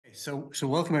So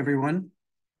welcome everyone.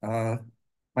 My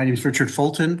name is Richard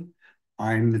Fulton.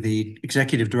 I'm the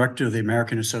Executive Director of the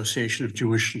American Association of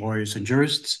Jewish Lawyers and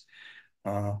Jurists.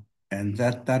 And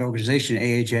that organization,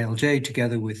 AAJLJ,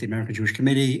 together with the American Jewish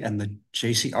Committee and the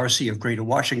JCRC of Greater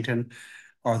Washington,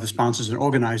 are the sponsors and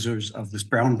organizers of this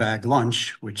brown bag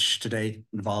lunch, which today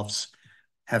involves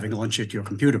having lunch at your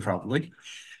computer probably.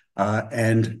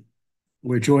 And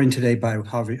we're joined today by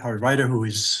Harvey Ryder, who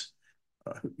is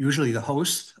usually the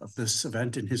host of this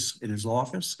event in his law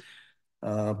office.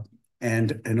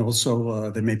 And also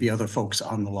there may be other folks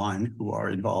on the line who are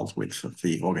involved with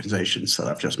the organizations that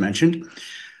I've just mentioned.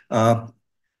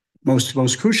 Most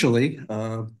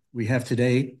crucially, we have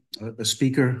today a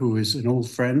speaker who is an old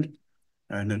friend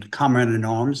and a comrade in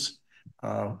arms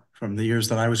from the years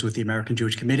that I was with the American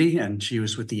Jewish Committee and she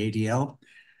was with the ADL,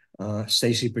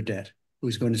 Stacy Burdett,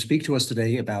 who's going to speak to us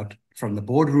today about from the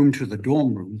boardroom to the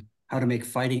dorm room, how to make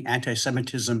fighting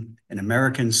anti-Semitism an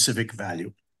American civic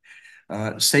value.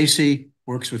 Stacy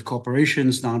works with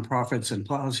corporations, nonprofits, and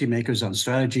policymakers on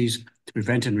strategies to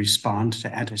prevent and respond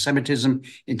to anti-Semitism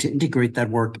and to integrate that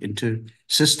work into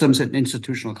systems and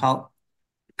institutional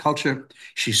culture.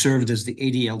 She served as the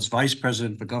ADL's Vice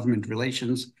President for Government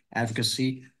Relations,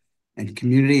 Advocacy, and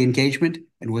Community Engagement,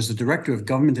 and was the Director of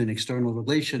Government and External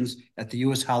Relations at the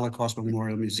U.S. Holocaust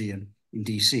Memorial Museum in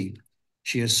D.C.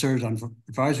 She has served on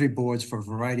advisory boards for a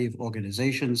variety of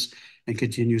organizations and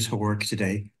continues her work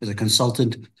today as a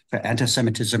consultant for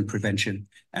anti-Semitism prevention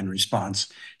and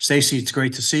response. Stacy, it's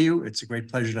great to see you. It's a great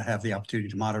pleasure to have the opportunity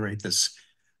to moderate this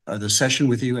session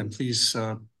with you, and please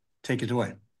take it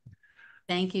away.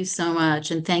 Thank you so much.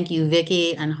 And thank you,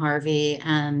 Vicki and Harvey,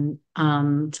 and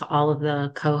to all of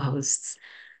the co-hosts.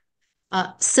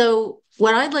 So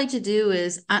what I'd like to do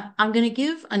is I'm going to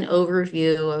give an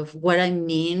overview of what I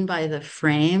mean by the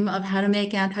frame of how to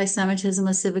make anti-Semitism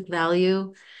a civic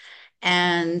value.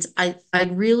 And I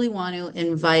really want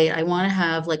to I want to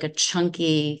have like a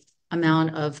chunky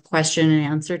amount of question and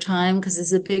answer time because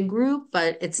it's a big group,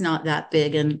 but it's not that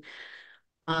big. And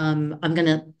I'm going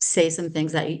to say some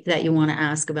things that you want to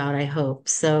ask about, I hope.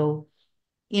 So,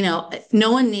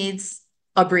 no one needs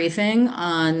a briefing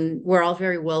on, we're all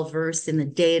very well versed in the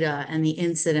data and the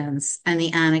incidents and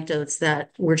the anecdotes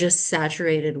that we're just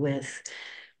saturated with.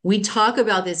 We talk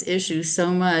about this issue so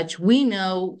much. We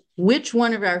know which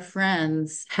one of our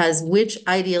friends has which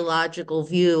ideological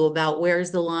view about where's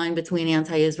the line between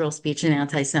anti-Israel speech and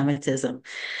anti-Semitism.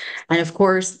 And of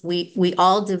course, we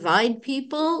all divide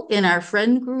people in our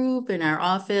friend group, in our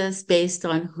office, based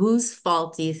on whose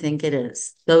fault do you think it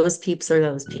is? Those peeps or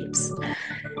those peeps?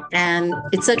 And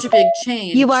it's such a big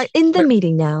change. You are in the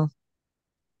meeting now.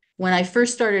 When I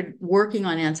first started working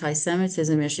on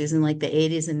anti-Semitism issues in like the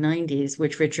 80s and 90s,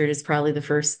 which Richard is probably the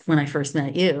first, when I first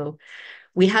met you,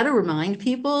 we had to remind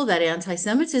people that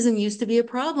anti-Semitism used to be a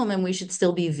problem and we should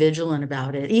still be vigilant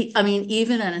about it. I mean,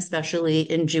 even and especially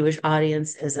in Jewish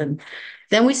audiences. And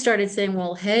then we started saying,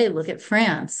 well, hey, look at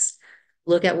France,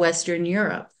 look at Western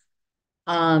Europe.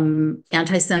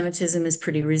 Anti-Semitism is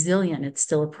pretty resilient. It's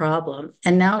still a problem.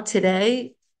 And now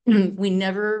today, we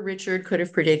never, Richard, could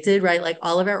have predicted, right? Like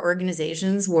all of our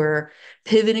organizations were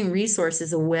pivoting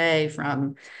resources away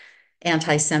from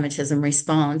anti-Semitism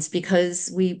response because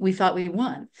we thought we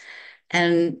won.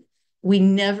 And we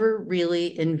never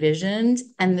really envisioned,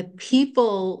 and the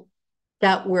people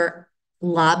that were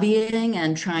lobbying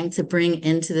and trying to bring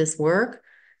into this work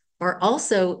are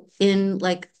also in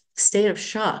like state of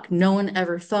shock. No one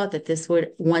ever thought that this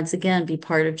would once again be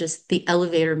part of just the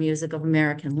elevator music of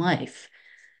American life.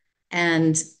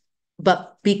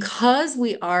 But because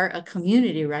we are a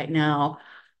community right now,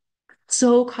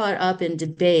 so caught up in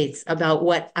debates about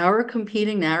what our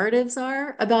competing narratives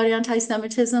are about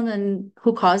anti-Semitism and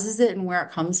who causes it and where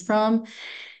it comes from,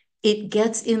 it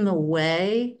gets in the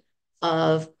way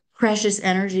of precious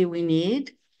energy we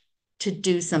need to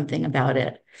do something about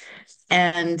it.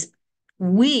 And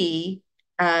we,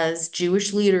 as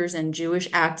Jewish leaders and Jewish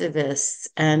activists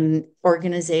and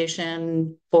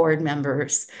organization board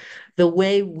members, the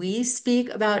way we speak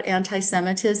about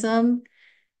anti-Semitism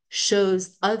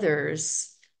shows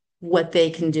others what they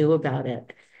can do about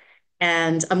it.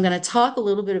 And I'm going to talk a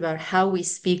little bit about how we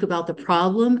speak about the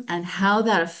problem and how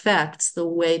that affects the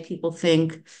way people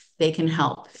think they can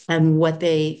help and what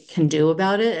they can do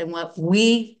about it and what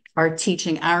we are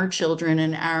teaching our children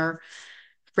and our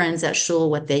friends at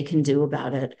shul what they can do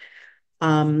about it.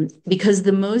 Because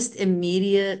the most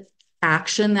immediate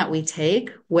action that we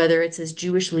take, whether it's as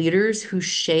Jewish leaders who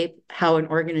shape how an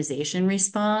organization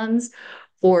responds,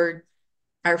 or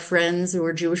our friends who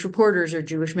are Jewish reporters or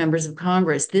Jewish members of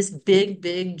Congress, this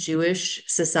big Jewish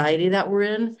society that we're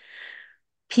in,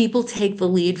 people take the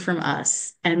lead from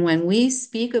us. And when we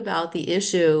speak about the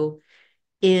issue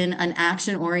in an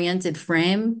action-oriented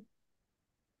frame,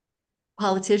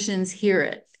 politicians hear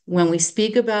it. When we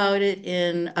speak about it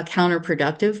in a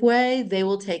counterproductive way, they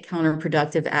will take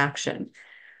counterproductive action.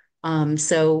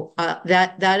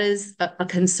 That is a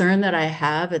concern that I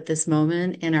have at this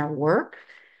moment in our work,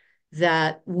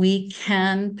 that we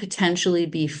can potentially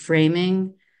be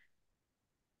framing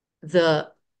the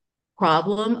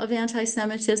problem of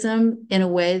anti-Semitism in a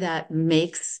way that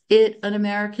makes it an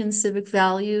American civic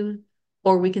value,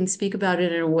 or we can speak about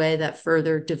it in a way that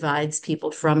further divides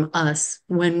people from us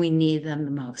when we need them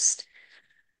the most.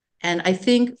 And I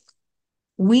think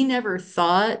we never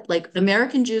thought, like,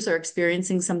 American Jews are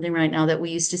experiencing something right now that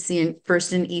we used to see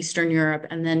first in Eastern Europe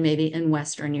and then maybe in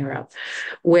Western Europe,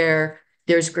 where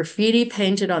there's graffiti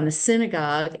painted on the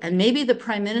synagogue, and maybe the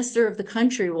prime minister of the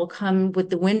country will come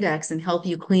with the Windex and help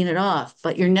you clean it off.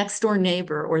 But your next door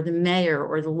neighbor or the mayor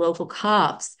or the local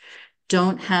cops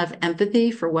don't have empathy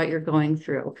for what you're going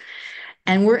through.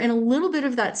 And we're in a little bit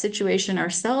of that situation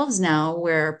ourselves now,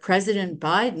 where President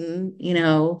Biden,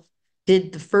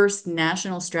 did the first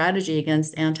national strategy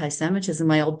against anti-Semitism.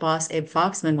 My old boss, Abe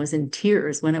Foxman, was in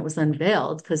tears when it was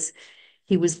unveiled, because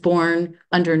he was born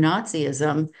under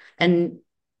Nazism. And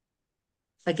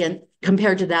again,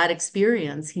 compared to that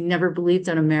experience, he never believed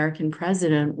an American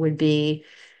president would be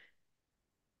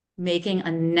making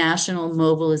a national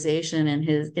mobilization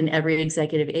in every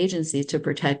executive agency to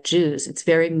protect Jews. It's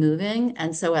very moving.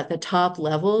 And so at the top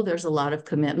level, there's a lot of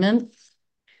commitment.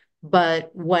 But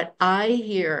what I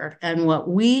hear and what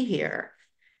we hear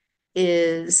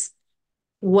is,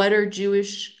 what are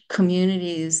Jewish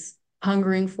communities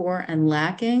hungering for and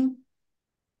lacking?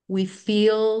 We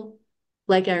feel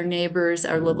like our neighbors,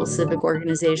 our local civic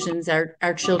organizations,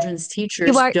 our children's You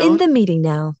teachers are in the meeting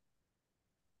now.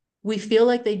 we feel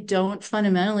like they don't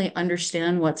fundamentally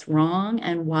understand what's wrong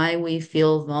and why we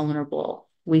feel vulnerable.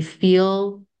 We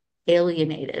feel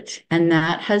alienated. And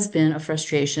that has been a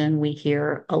frustration we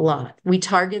hear a lot.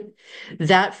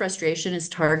 That frustration is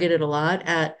targeted a lot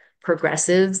at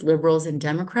progressives, liberals, and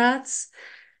Democrats.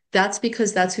 That's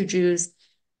because that's who Jews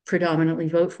predominantly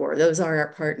vote for. Those are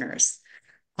our partners.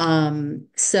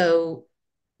 So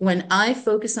when I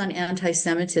focus on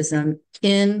anti-Semitism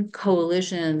in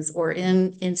coalitions or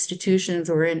in institutions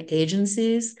or in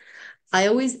agencies, I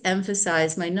always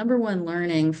emphasize my number one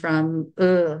learning from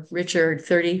Richard,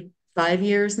 35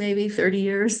 years, maybe 30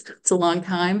 years. It's a long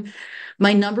time.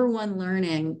 My number one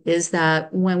learning is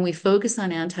that when we focus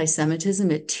on anti-Semitism,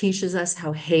 it teaches us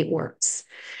how hate works.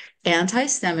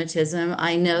 Anti-Semitism,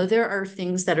 I know there are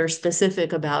things that are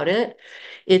specific about it.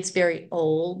 It's very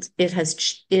old. It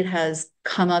has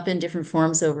come up in different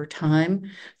forms over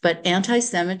time, but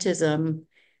anti-Semitism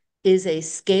is a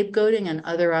scapegoating and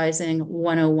otherizing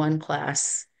 101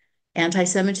 class.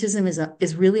 Anti-Semitism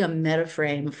is really a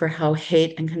metaframe for how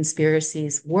hate and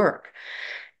conspiracies work.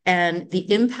 And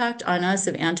the impact on us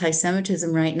of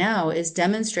anti-Semitism right now is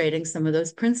demonstrating some of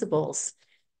those principles.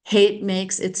 Hate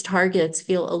makes its targets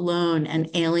feel alone and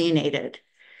alienated.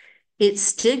 It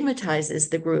stigmatizes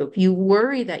the group. You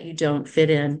worry that you don't fit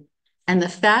in. And the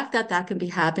fact that that can be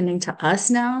happening to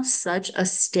us now, such a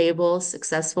stable,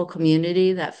 successful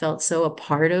community that felt so a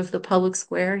part of the public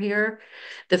square here,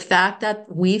 the fact that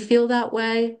we feel that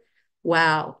way,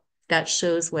 wow, that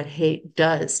shows what hate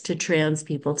does to trans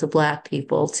people, to Black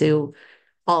people, to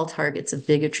all targets of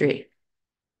bigotry.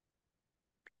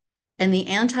 And the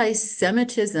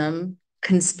anti-Semitism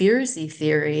conspiracy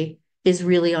theory is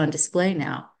really on display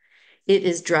now. It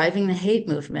is driving the hate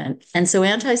movement. And so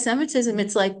anti-Semitism,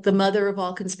 it's like the mother of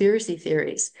all conspiracy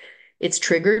theories. It's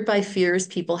triggered by fears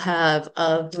people have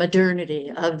of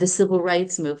modernity, of the civil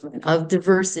rights movement, of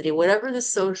diversity, whatever the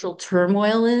social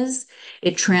turmoil is,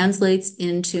 it translates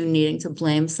into needing to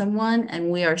blame someone. And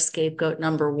we are scapegoat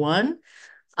number one.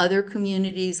 Other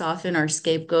communities often are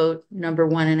scapegoat number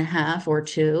 1.5 or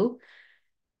 2.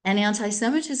 And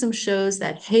anti-Semitism shows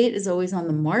that hate is always on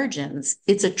the margins.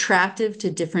 It's attractive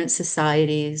to different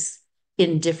societies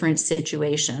in different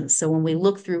situations. So when we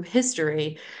look through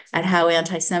history at how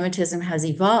anti-Semitism has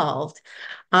evolved,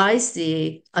 I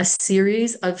see a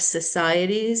series of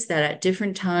societies that at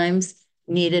different times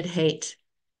needed hate.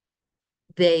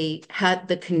 They had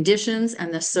the conditions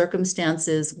and the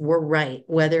circumstances were right,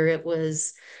 whether it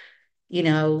was,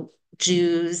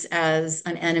 Jews as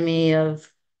an enemy of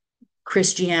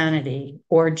Christianity,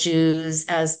 or Jews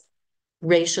as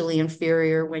racially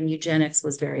inferior when eugenics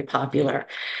was very popular.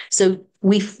 So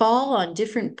we fall on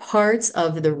different parts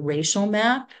of the racial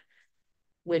map,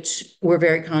 which we're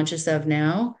very conscious of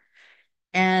now.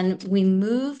 And we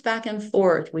move back and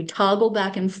forth, we toggle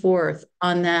back and forth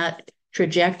on that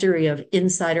trajectory of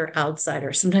insider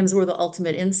outsider. Sometimes we're the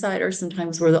ultimate insider,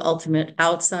 sometimes we're the ultimate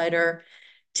outsider.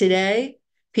 Today,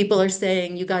 people are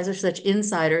saying, you guys are such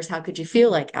insiders. How could you feel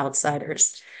like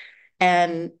outsiders?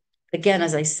 And again,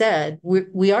 as I said,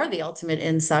 we are the ultimate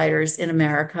insiders in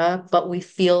America, but we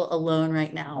feel alone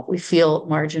right now. We feel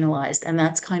marginalized. And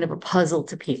that's kind of a puzzle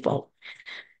to people.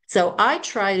 So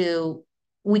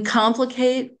we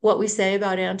complicate what we say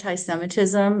about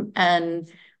anti-Semitism and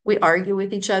we argue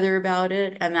with each other about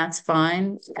it, and that's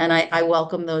fine. And I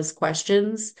welcome those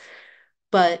questions.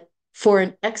 But for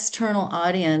an external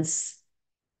audience,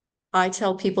 I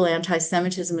tell people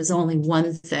anti-Semitism is only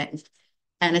one thing,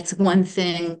 and it's one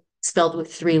thing spelled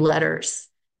with 3 letters.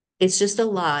 It's just a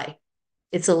lie.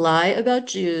 It's a lie about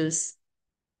Jews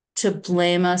to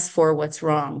blame us for what's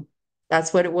wrong.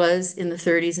 That's what it was in the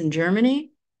 30s in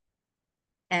Germany.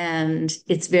 And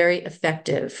it's very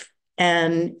effective.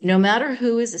 And no matter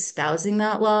who is espousing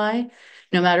that lie,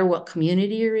 no matter what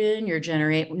community you're in,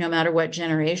 no matter what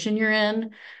generation you're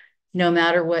in, no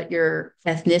matter what your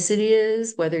ethnicity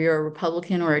is, whether you're a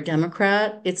Republican or a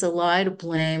Democrat, it's a lie to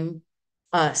blame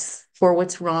us for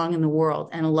what's wrong in the world.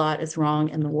 And a lot is wrong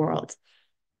in the world.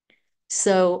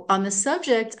 So on the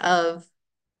subject of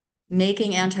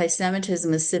making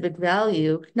anti-Semitism a civic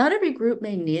value, not every group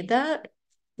may need that.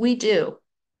 We do.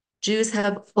 Jews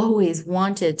have always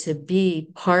wanted to be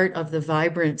part of the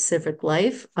vibrant civic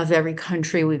life of every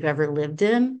country we've ever lived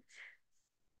in.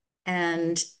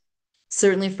 And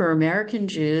certainly for American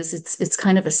Jews, it's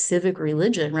kind of a civic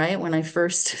religion, right? When I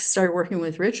first started working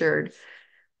with Richard,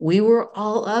 we were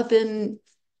all up in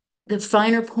the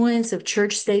finer points of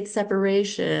church-state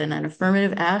separation and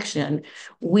affirmative action.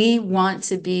 We want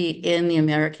to be in the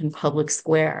American public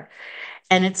square.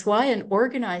 And it's why an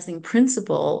organizing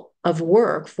principle of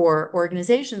work for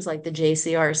organizations like the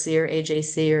JCRC or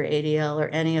AJC or ADL or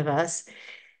any of us,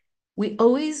 we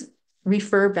always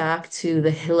refer back to the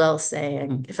Hillel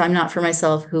saying, if I'm not for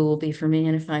myself, who will be for me?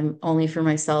 And if I'm only for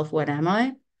myself, what am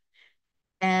I?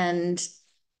 And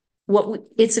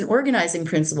it's an organizing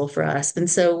principle for us. And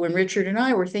so when Richard and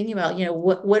I were thinking about,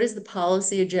 what is the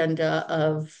policy agenda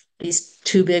of these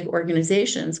 2 big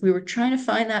organizations, we were trying to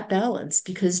find that balance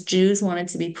because Jews wanted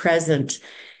to be present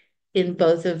in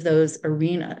both of those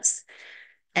arenas.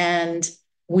 And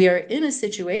we are in a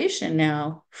situation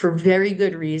now, for very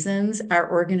good reasons, our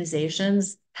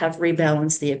organizations have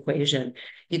rebalanced the equation.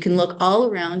 You can look all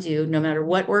around you, no matter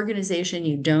what organization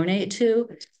you donate to,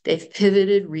 they've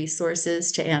pivoted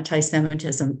resources to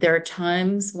anti-Semitism. There are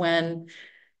times when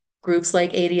groups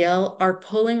like ADL are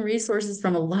pulling resources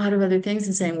from a lot of other things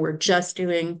and saying, we're just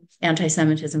doing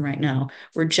anti-Semitism right now.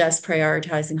 We're just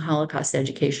prioritizing Holocaust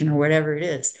education or whatever it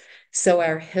is. So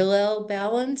our Hillel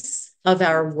balance of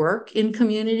our work in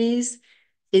communities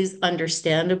is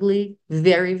understandably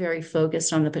very, very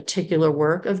focused on the particular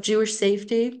work of Jewish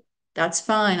safety. That's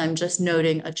fine. I'm just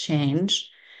noting a change.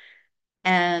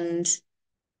 And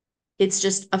it's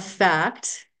just a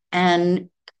fact. And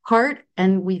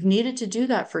we've needed to do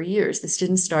that for years. This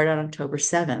didn't start on October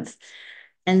 7th.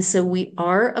 And so we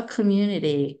are a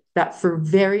community that, for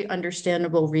very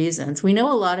understandable reasons, we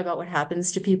know a lot about what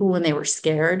happens to people when they were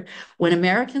scared. When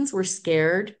Americans were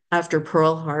scared after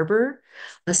Pearl Harbor,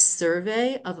 a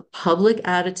survey of public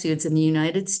attitudes in the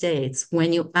United States,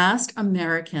 when you asked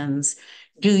Americans,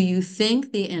 do you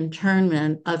think the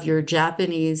internment of your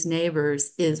Japanese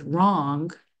neighbors is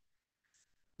wrong?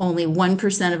 Only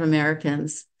 1% of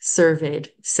Americans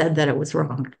surveyed said that it was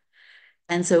wrong.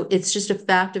 And so it's just a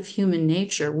fact of human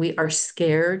nature. We are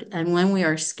scared. And when we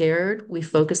are scared, we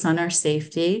focus on our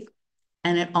safety.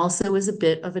 And it also is a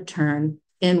bit of a turn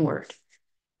inward.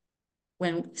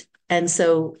 And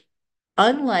so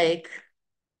unlike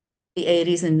the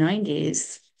 80s and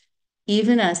 90s,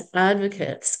 even as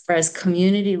advocates or as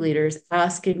community leaders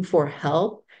asking for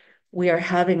help, we are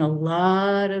having a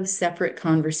lot of separate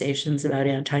conversations about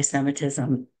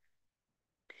anti-Semitism.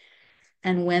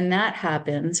 And when that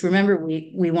happens, remember,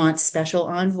 we want special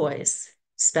envoys,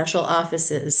 special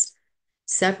offices,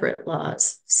 separate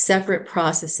laws, separate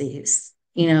processes.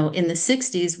 In the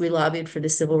 60s, we lobbied for the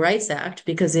Civil Rights Act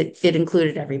because it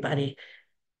included everybody.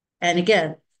 And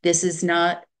again, this is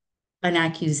not an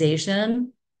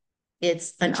accusation,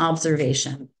 it's an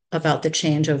observation about the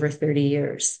change over 30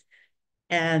 years.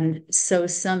 And so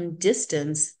some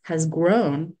distance has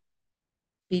grown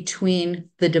between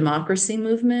the democracy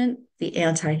movement, the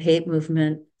anti-hate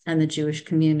movement, and the Jewish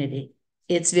community.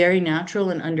 It's very natural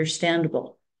and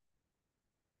understandable.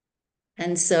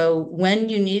 And so when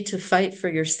you need to fight for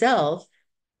yourself,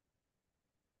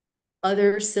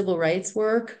 other civil rights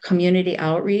work, community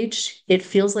outreach, it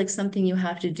feels like something you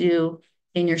have to do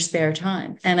in your spare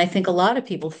time. And I think a lot of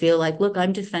people feel like, look,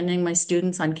 I'm defending my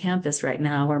students on campus right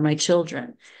now or my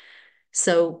children.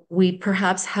 So we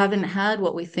perhaps haven't had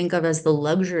what we think of as the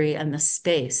luxury and the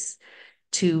space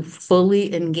to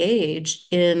fully engage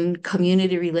in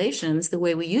community relations the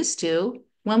way we used to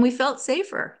when we felt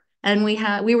safer. And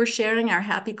we were sharing our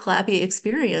happy clappy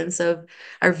experience of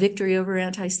our victory over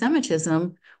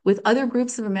anti-Semitism with other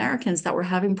groups of Americans that were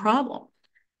having problems.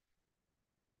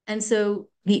 And so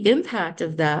the impact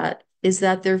of that is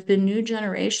that there have been new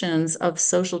generations of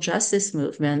social justice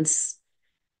movements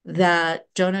that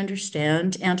don't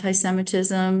understand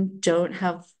anti-Semitism, don't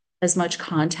have as much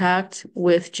contact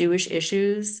with Jewish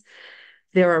issues.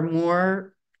 There are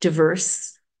more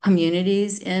diverse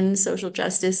communities in social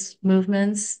justice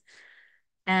movements.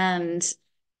 And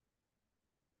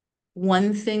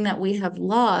one thing that we have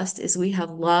lost is we have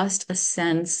lost a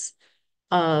sense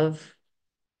of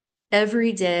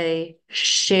everyday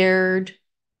shared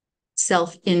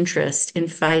self-interest in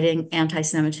fighting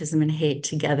anti-Semitism and hate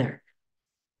together.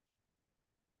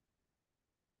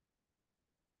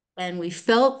 And we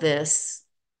felt this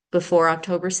before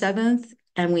October 7th,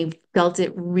 and we felt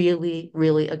it really,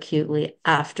 really acutely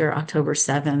after October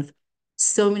 7th.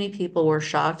 So many people were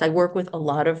shocked. I work with a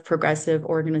lot of progressive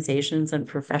organizations and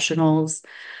professionals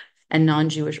and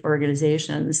non-Jewish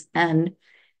organizations, and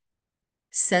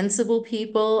sensible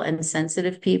people and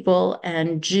sensitive people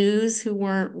and Jews who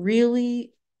weren't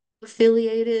really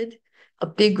affiliated, a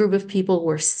big group of people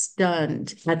were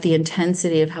stunned at the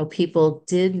intensity of how people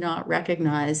did not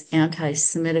recognize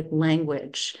anti-Semitic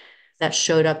language that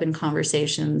showed up in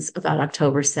conversations about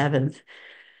October 7th.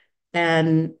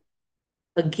 And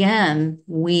again,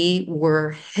 we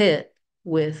were hit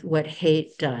with what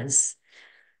hate does.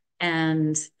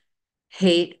 And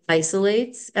hate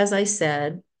isolates, as I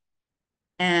said,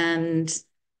 and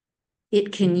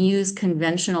it can use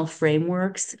conventional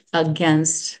frameworks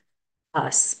against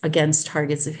us, against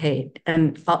targets of hate.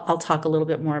 And I'll talk a little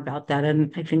bit more about that.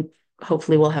 And I think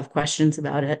hopefully we'll have questions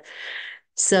about it.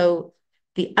 So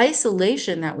the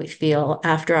isolation that we feel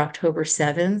after October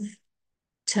 7th,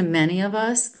 to many of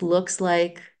us, looks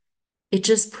like it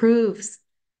just proves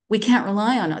we can't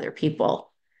rely on other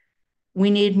people. We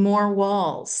need more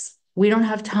walls. We don't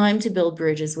have time to build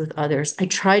bridges with others. I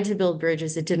tried to build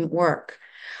bridges, it didn't work.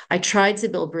 I tried to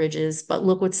build bridges, but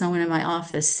look what someone in my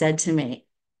office said to me.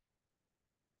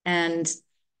 And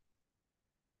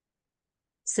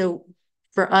so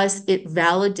for us, it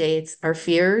validates our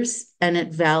fears and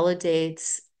it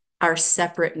validates our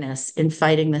separateness in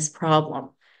fighting this problem,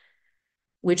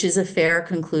 which is a fair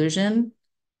conclusion.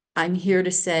 I'm here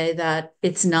to say that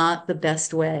it's not the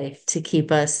best way to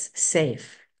keep us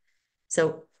safe.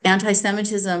 So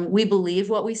anti-Semitism, we believe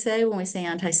what we say when we say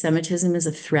anti-Semitism is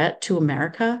a threat to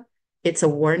America. It's a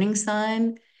warning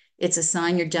sign. It's a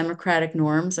sign your democratic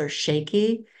norms are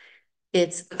shaky.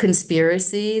 It's a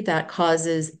conspiracy that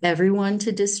causes everyone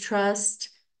to distrust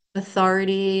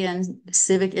authority and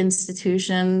civic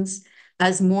institutions.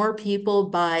 As more people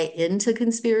buy into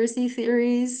conspiracy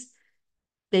theories,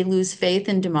 they lose faith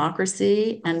in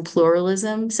democracy and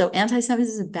pluralism. So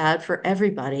anti-Semitism is bad for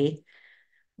everybody.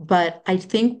 But I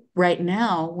think right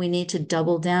now we need to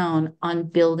double down on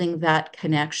building that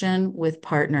connection with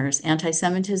partners.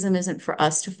 Anti-Semitism isn't for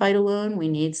us to fight alone. We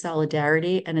need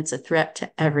solidarity, and it's a threat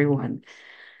to everyone.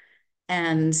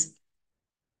 And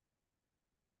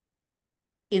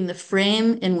in the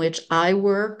frame in which I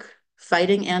work,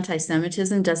 fighting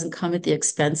anti-Semitism doesn't come at the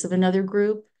expense of another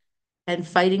group, and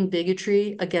fighting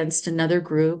bigotry against another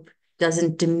group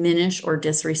doesn't diminish or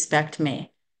disrespect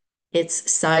me.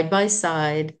 It's side by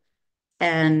side.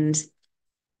 And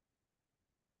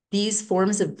these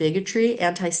forms of bigotry,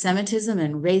 anti-Semitism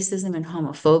and racism and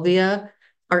homophobia,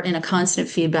 are in a constant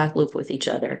feedback loop with each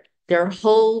other. There are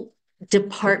whole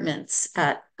departments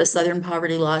at the Southern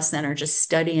Poverty Law Center just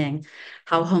studying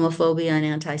how homophobia and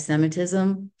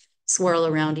anti-Semitism swirl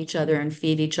around each other and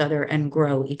feed each other and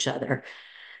grow each other.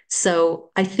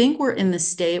 So I think we're in the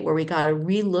state where we got to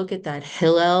relook at that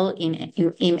Hillel in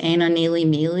Ena Nili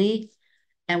Mili,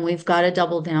 and we've got to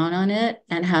double down on it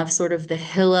and have sort of the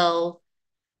Hillel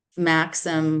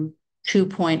maxim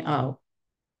 2.0.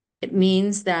 It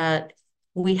means that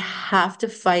we have to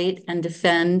fight and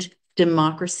defend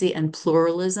democracy and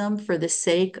pluralism for the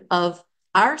sake of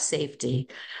our safety.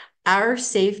 Our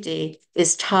safety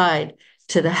is tied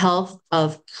to the health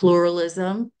of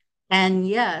pluralism and,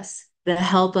 yes, the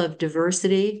health of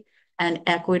diversity and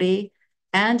equity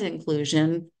and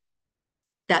inclusion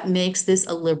that makes this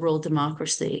a liberal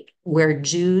democracy where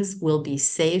Jews will be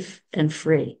safe and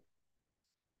free.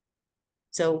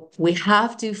 So we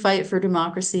have to fight for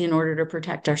democracy in order to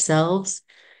protect ourselves.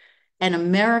 And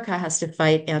America has to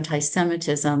fight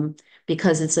anti-Semitism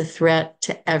because it's a threat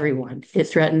to everyone. It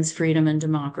threatens freedom and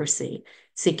democracy.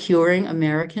 Securing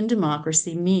American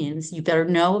democracy means you better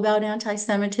know about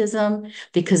anti-Semitism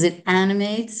because it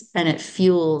animates and it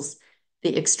fuels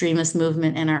the extremist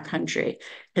movement in our country.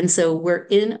 And so we're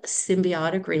in a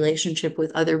symbiotic relationship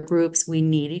with other groups. We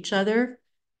need each other.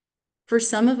 For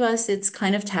some of us, it's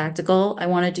kind of tactical. I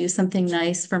want to do something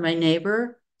nice for my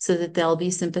neighbor so that they'll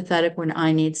be sympathetic when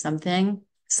I need something.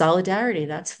 Solidarity,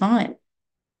 that's fine.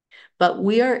 But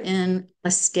we are in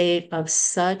a state of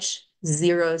such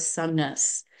zero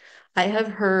sumness. I have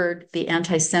heard the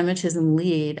anti-Semitism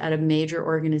lead at a major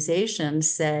organization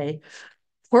say,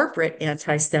 corporate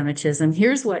anti-Semitism,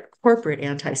 here's what corporate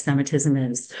anti-Semitism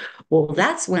is. Well,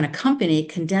 that's when a company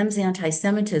condemns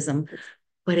anti-Semitism,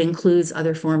 but includes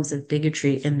other forms of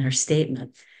bigotry in their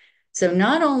statement. So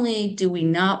not only do we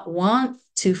not want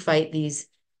to fight these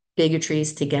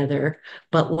bigotries together,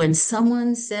 but when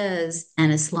someone says,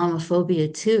 and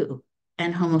Islamophobia too,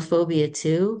 and homophobia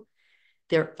too,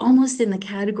 they're almost in the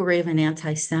category of an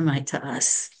anti-Semite to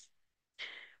us.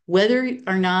 Whether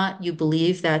or not you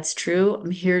believe that's true,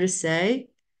 I'm here to say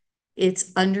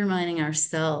it's undermining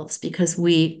ourselves because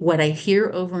what I hear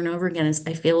over and over again is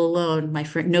I feel alone. My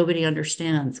friend, nobody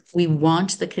understands. We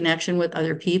want the connection with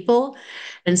other people.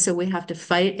 And so we have to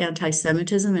fight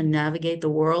anti-Semitism and navigate the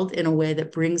world in a way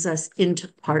that brings us into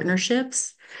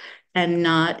partnerships and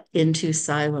not into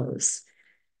silos.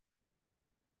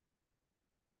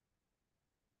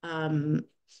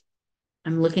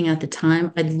 I'm looking at the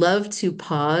time. I'd love to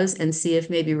pause and see if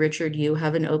maybe, Richard, you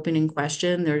have an opening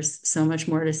question. There's so much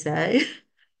more to say.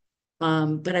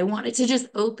 But I wanted to just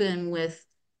open with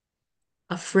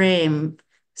a frame.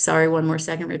 Sorry, one more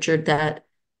second, Richard, that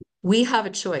we have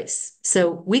a choice. So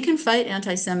we can fight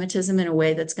anti-Semitism in a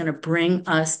way that's going to bring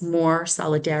us more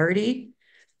solidarity,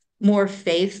 more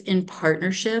faith in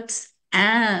partnerships.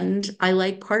 And I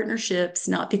like partnerships,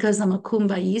 not because I'm a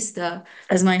kumbayista,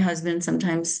 as my husband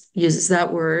sometimes uses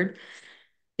that word,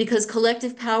 because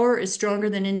collective power is stronger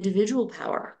than individual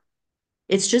power.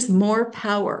 It's just more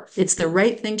power. It's the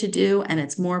right thing to do, and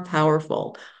it's more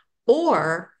powerful.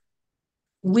 Or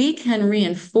we can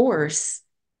reinforce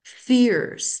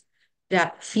fears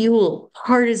that fuel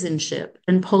partisanship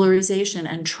and polarization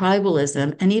and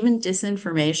tribalism and even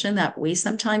disinformation that we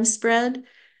sometimes spread.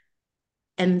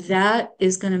 And that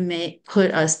is going to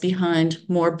put us behind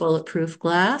more bulletproof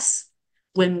glass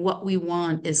when what we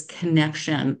want is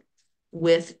connection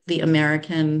with the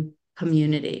American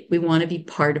community. We want to be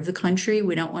part of the country.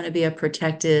 We don't want to be a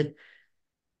protected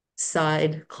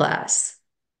side class.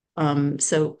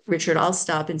 So Richard, I'll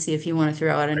stop and see if you want to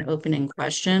throw out an opening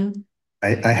question.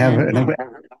 I have another.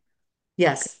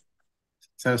 Yes.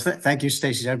 So thank you,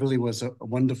 Stacy. That really was a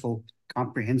wonderful,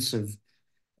 comprehensive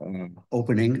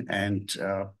opening, and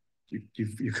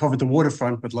you covered the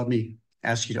waterfront, but let me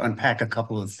ask you to unpack a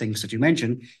couple of things that you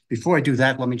mentioned. Before I do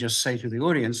that, let me just say to the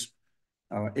audience,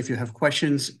 if you have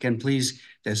questions, again, please,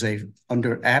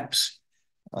 under apps,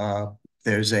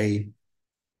 you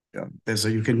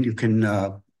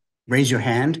can raise your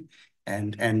hand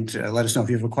and let us know if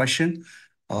you have a question.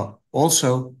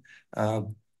 Also,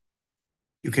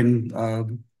 you can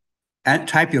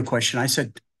type your question. I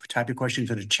said type your question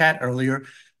to the chat earlier.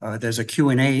 There's a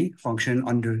Q&A function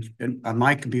on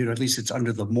my computer, at least it's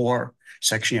under the More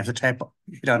section. You have to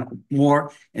hit on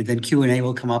More, and then Q&A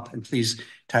will come up, and please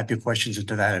type your questions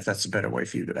into that if that's a better way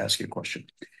for you to ask your question.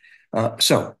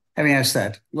 So having asked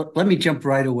that, let me jump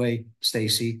right away,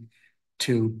 Stacy,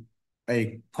 to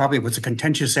probably what's a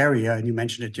contentious area, and you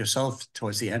mentioned it yourself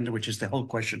towards the end, which is the whole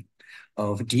question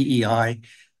of DEI.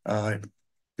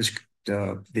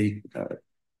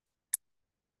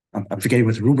 I'm forgetting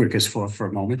what the rubric is for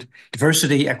a moment.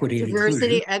 Diversity, equity, and inclusion.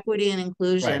 Diversity, equity, and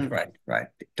inclusion. Right.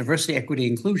 Diversity, equity,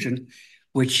 inclusion,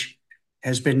 which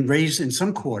has been raised in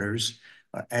some quarters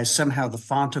as somehow the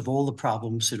font of all the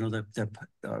problems. You know,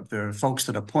 there are folks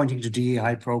that are pointing to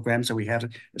DEI programs, and we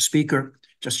had a speaker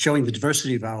just showing the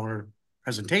diversity of our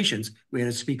presentations. We had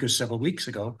a speaker several weeks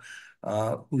ago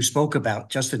who spoke about,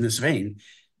 just in this vein,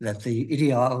 that the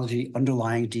ideology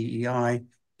underlying DEI,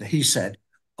 that he said,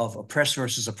 of oppressed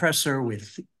versus oppressor,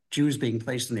 with Jews being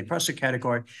placed in the oppressor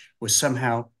category, was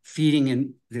somehow feeding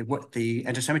in the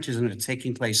anti-Semitism that's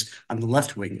taking place on the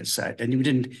left-wing side. And you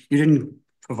didn't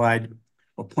provide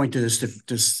or point to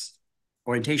this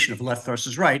orientation of left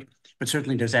versus right, but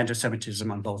certainly there's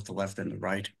anti-Semitism on both the left and the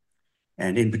right,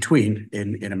 and in between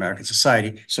in American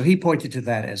society. So he pointed to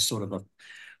that as sort of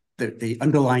the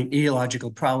underlying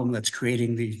ideological problem that's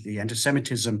creating the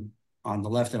anti-Semitism on the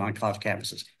left and on college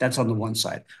campuses. That's on the one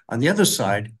side. On the other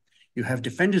side, you have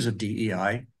defenders of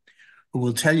DEI who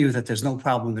will tell you that there's no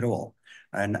problem at all.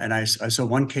 And I saw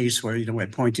one case where, I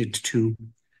pointed to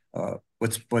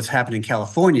what's happened in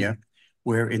California,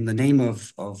 where in the name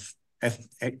of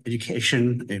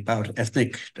education about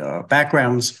ethnic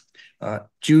backgrounds,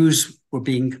 Jews were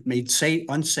being made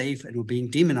unsafe and were being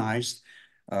demonized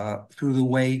through the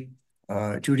way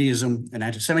Judaism and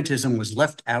anti-Semitism was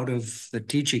left out of the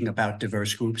teaching about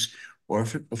diverse groups, or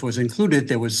if it was included,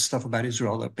 there was stuff about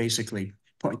Israel that basically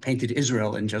painted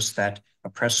Israel in just that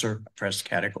oppressed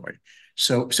category.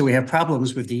 So we have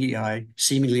problems with DEI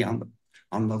seemingly on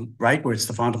the right, where it's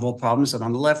the font of all problems, and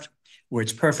on the left, where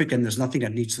it's perfect and there's nothing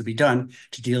that needs to be done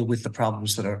to deal with the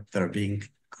problems that are being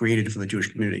created for the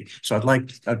Jewish community. So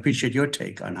I'd appreciate your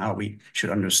take on how we should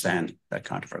understand that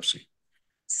controversy.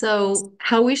 So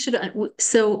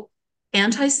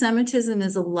anti-Semitism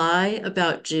is a lie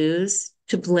about Jews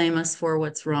to blame us for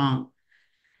what's wrong.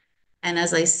 And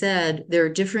as I said, there are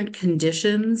different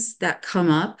conditions that come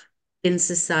up in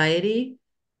society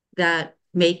that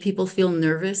make people feel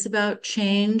nervous about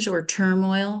change or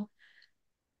turmoil.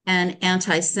 And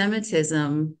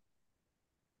anti-Semitism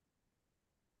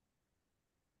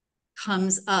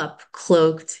comes up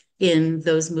cloaked in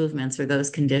those movements or those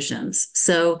conditions.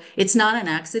 So it's not an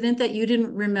accident that you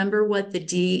didn't remember what the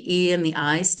D, E, and the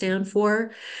I stand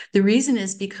for. The reason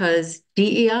is because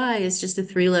DEI is just a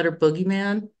three-letter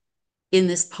boogeyman in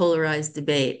this polarized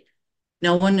debate.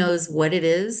 No one knows what it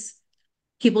is.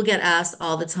 People get asked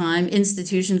all the time.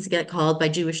 Institutions get called by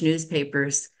Jewish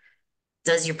newspapers.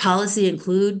 Does your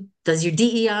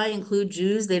DEI include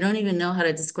Jews? They don't even know how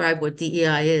to describe what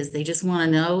DEI is. They just want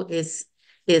to know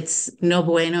it's no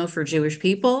bueno for Jewish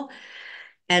people.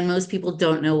 And most people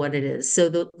don't know what it is. So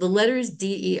the letters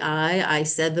DEI, I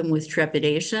said them with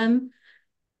trepidation,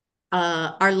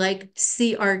 are like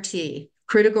CRT,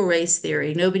 critical race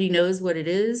theory. Nobody knows what it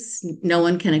is. No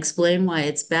one can explain why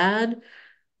it's bad,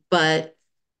 but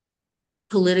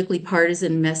politically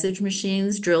partisan message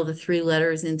machines drill the three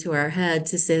letters into our head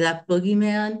to say that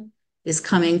boogeyman is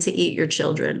coming to eat your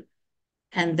children.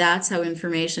 And that's how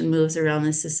information moves around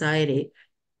this society.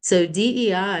 So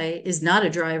DEI is not a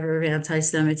driver of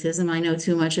anti-Semitism. I know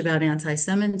too much about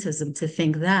anti-Semitism to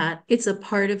think that. It's a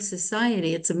part of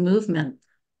society. It's a movement.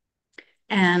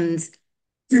 And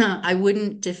I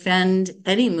wouldn't defend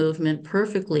any movement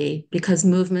perfectly because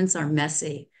movements are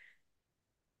messy.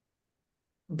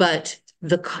 But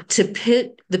to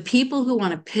pit the people who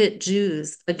want to pit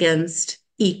Jews against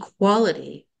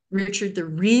equality, Richard, the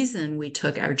reason we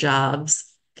took our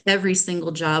jobs, every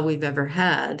single job we've ever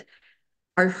had,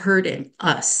 are hurting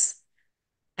us.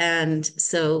 And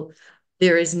so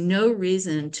there is no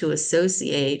reason to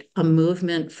associate a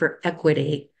movement for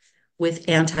equity with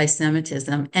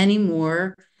anti-Semitism any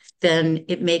more than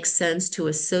it makes sense to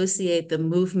associate the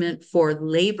movement for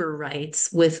labor rights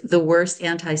with the worst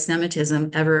anti-Semitism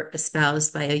ever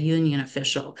espoused by a union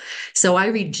official. So I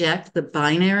reject the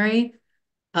binary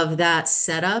of that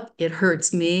setup. It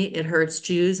hurts me, it hurts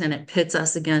Jews, and it pits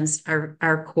us against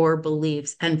our core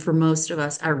beliefs, and for most of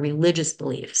us, our religious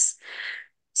beliefs.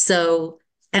 So,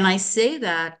 and I say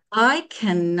that I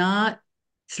cannot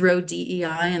throw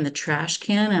DEI in the trash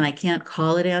can and I can't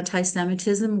call it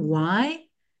anti-Semitism. Why?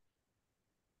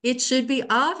 It should be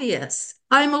obvious.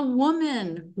 I'm a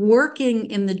woman working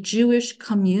in the Jewish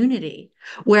community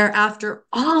where after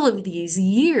all of these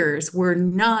years, we're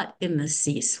not in the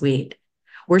C-suite.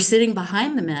 We're sitting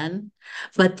behind the men,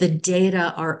 but the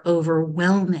data are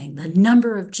overwhelming. The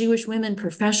number of Jewish women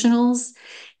professionals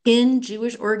in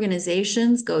Jewish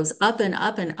organizations goes up and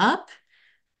up and up.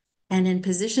 And in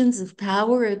positions of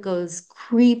power, it goes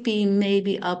creepy,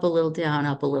 maybe up a little down,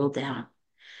 up a little down.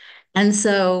 And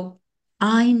so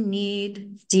I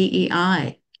need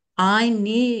DEI. I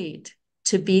need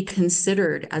to be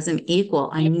considered as an equal.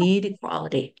 I need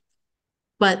equality.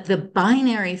 But the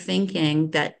binary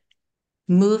thinking that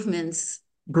movements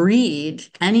breed,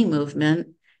 any movement,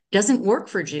 doesn't work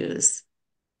for Jews.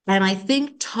 And I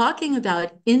think talking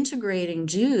about integrating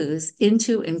Jews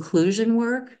into inclusion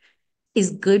work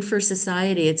is good for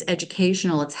society. It's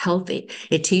educational, it's healthy.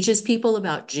 It teaches people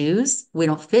about Jews. We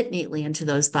don't fit neatly into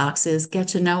those boxes. Get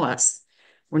to know us.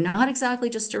 We're not exactly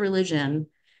just a religion.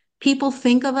 People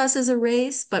think of us as a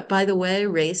race, but by the way,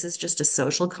 race is just a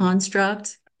social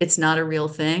construct. It's not a real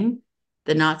thing.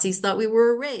 The Nazis thought we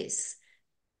were a race.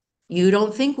 You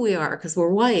don't think we are because we're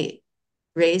white.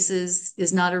 Race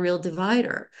is not a real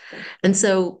divider. And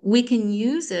so we can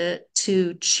use it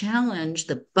to challenge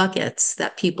the buckets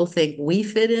that people think we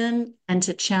fit in and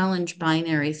to challenge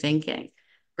binary thinking,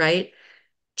 right?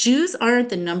 Jews aren't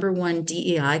the number one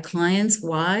DEI clients.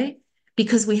 Why?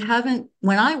 Because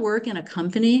when I work in a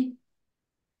company,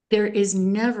 there is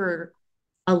never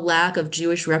a lack of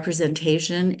Jewish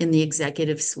representation in the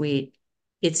executive suite.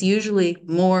 It's usually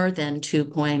more than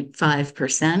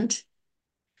 2.5%.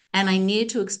 And I need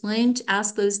to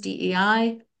ask those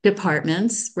DEI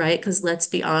departments, right? Because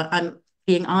I'm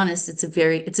being honest, it's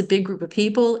a big group of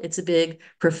people, it's a big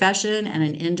profession and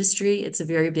an industry, it's a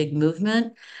very big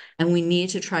movement, and we need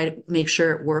to try to make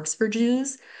sure it works for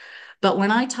Jews. But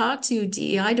when I talk to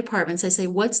DEI departments, I say,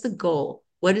 what's the goal?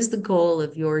 What is the goal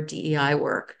of your DEI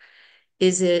work?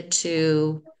 Is it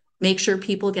to make sure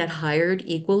people get hired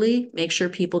equally, make sure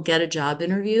people get a job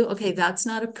interview? Okay, that's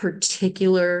not a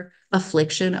particular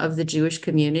affliction of the Jewish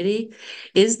community.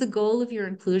 Is the goal of your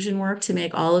inclusion work to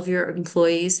make all of your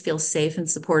employees feel safe and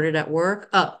supported at work?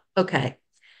 Oh, okay.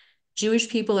 Jewish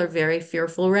people are very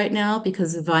fearful right now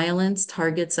because violence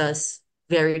targets us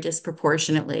very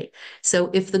disproportionately. So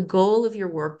if the goal of your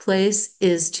workplace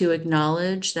is to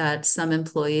acknowledge that some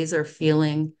employees are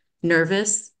feeling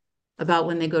nervous about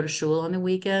when they go to shul on the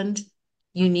weekend,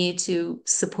 you need to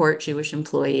support Jewish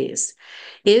employees.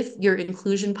 If your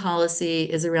inclusion policy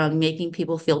is around making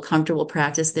people feel comfortable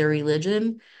practice their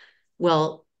religion,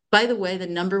 well, by the way, the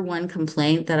number one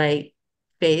complaint that I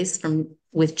face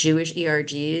with Jewish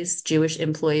ERGs, Jewish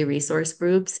employee resource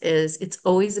groups, is it's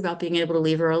always about being able to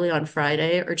leave early on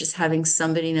Friday or just having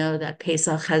somebody know that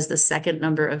Pesach has the second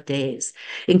number of days.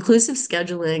 Inclusive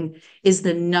scheduling is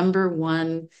the number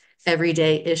one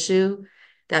everyday issue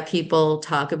that people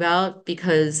talk about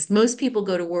because most people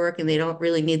go to work and they don't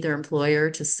really need their employer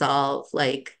to solve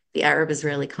like the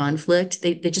Arab-Israeli conflict.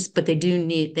 They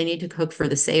need to cook for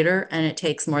the Seder, and it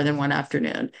takes more than one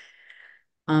afternoon.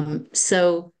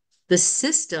 So the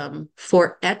system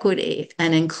for equity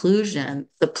and inclusion,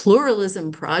 the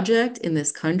pluralism project in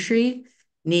this country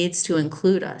needs to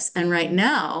include us. And right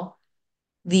now,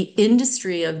 the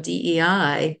industry of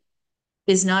DEI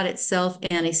is not itself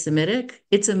anti-Semitic.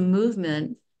 It's a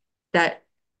movement that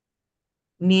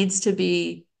needs to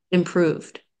be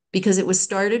improved because it was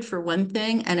started for one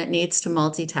thing and it needs to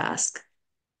multitask.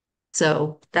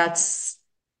 So that's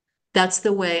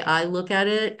the way I look at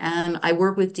it. And I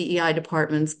work with DEI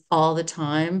departments all the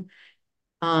time.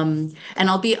 And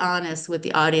I'll be honest with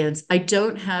the audience, I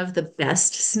don't have the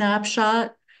best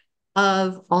snapshot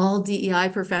of all DEI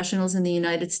professionals in the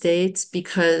United States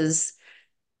because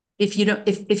if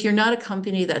you're not a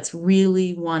company that's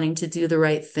really wanting to do the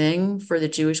right thing for the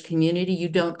Jewish community, you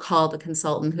don't call the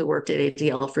consultant who worked at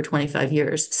ADL for 25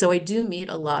 years. So I do meet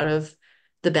a lot of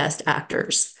the best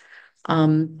actors.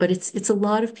 But it's a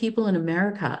lot of people in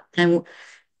America.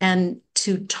 And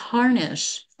to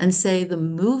tarnish and say the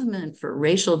movement for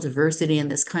racial diversity in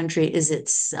this country is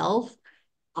itself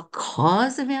a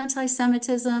cause of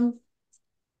anti-Semitism,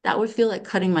 that would feel like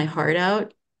cutting my heart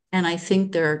out. And I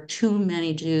think there are too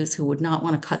many Jews who would not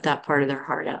want to cut that part of their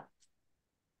heart out.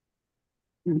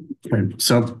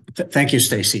 So thank you,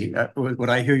 Stacy. What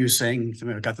I hear you saying, if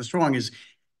I got this wrong, is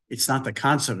it's not the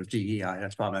concept of DEI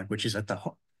that's problematic, which is at the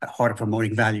heart of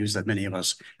promoting values that many of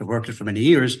us have worked with for many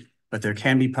years, but there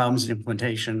can be problems in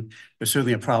implementation. There's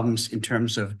certainly problems in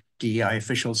terms of DEI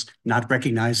officials not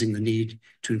recognizing the need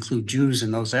to include Jews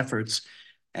in those efforts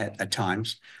at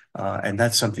times. And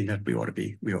that's something that we ought to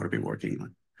be working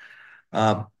on.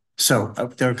 So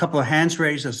there are a couple of hands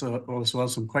raised as well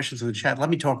as some questions in the chat. Let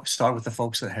me start with the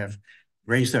folks that have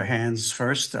raised their hands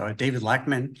first. David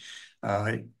Lackman,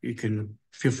 you can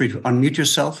feel free to unmute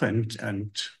yourself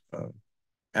and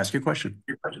ask your question.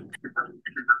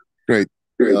 Great.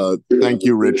 Thank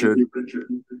you, Richard.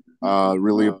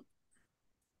 Really,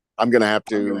 I'm going to have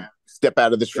to step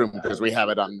out of this room because we have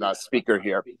it on the speaker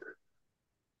here.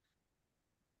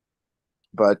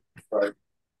 But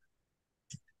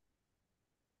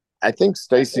I think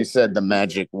Stacy said the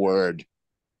magic word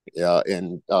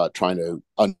in trying to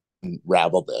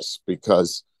unravel this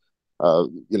because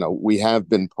we have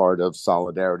been part of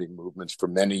solidarity movements for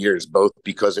many years, both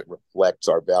because it reflects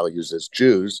our values as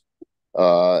Jews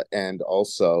and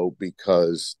also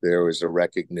because there is a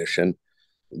recognition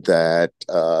that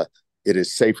it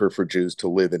is safer for Jews to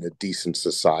live in a decent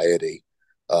society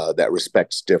that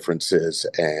respects differences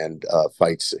and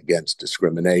fights against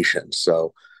discrimination.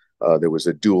 So there was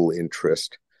a dual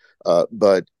interest.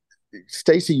 But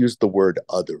Stacy used the word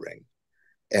othering.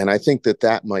 And I think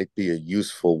that might be a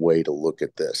useful way to look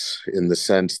at this in the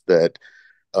sense that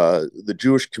the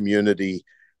Jewish community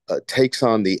takes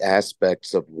on the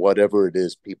aspects of whatever it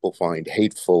is people find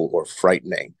hateful or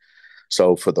frightening.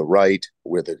 So for the right,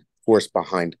 we're the force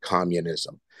behind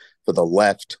communism. For the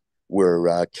left,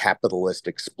 we're capitalist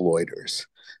exploiters.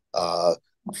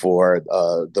 for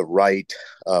the right.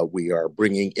 We are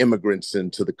bringing immigrants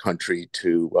into the country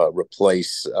to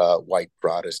replace white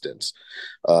Protestants.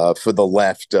 For the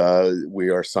left, we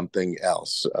are something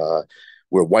else.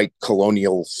 We're white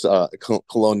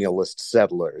colonialist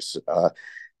settlers.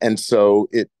 And so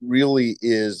it really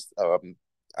is,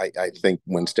 I think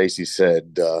when Stacy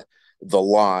said the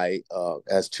lie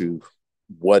as to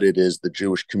what it is the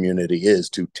Jewish community is,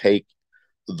 to take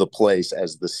the place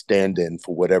as the stand-in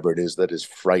for whatever it is that is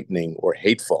frightening or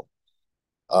hateful,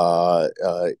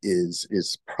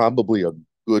 is probably a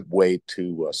good way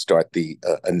to start the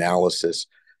analysis,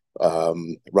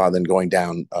 rather than going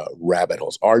down rabbit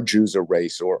holes. Are Jews a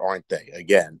race or aren't they?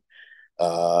 Again,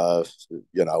 when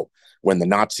the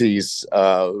Nazis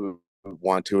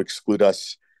want to exclude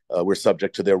us, we're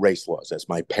subject to their race laws, as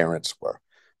my parents were.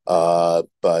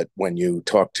 But when you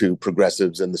talk to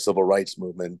progressives in the civil rights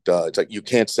movement, it's like you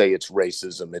can't say it's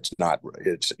racism. It's not.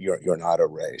 You're not a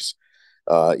race.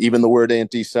 Even the word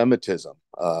anti-Semitism.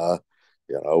 Are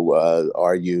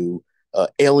you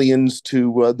aliens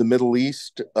to the Middle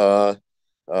East, or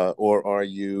are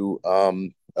you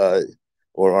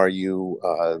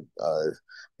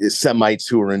Semites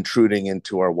who are intruding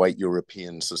into our white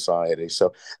European society?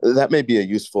 So that may be a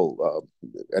useful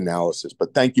analysis,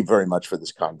 but thank you very much for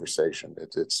this conversation.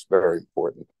 It's very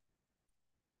important.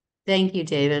 Thank you,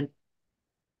 David.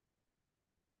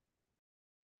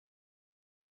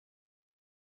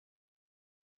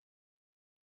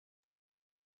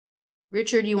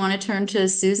 Richard, you want to turn to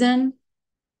Susan?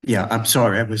 Yeah, I'm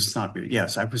sorry. I was not muted.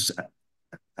 Yes, I was.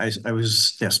 Yes,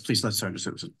 please, let's turn to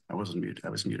Susan. I wasn't muted. I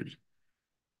was muted.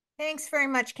 Thanks very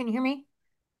much. Can you hear me?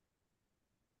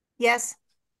 Yes?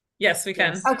 Yes, we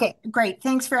can. Okay, great.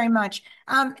 Thanks very much.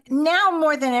 Now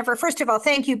more than ever, first of all,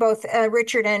 thank you both,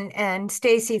 Richard and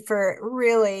Stacy, for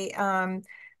really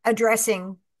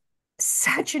addressing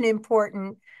such an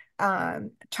important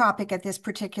topic at this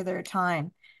particular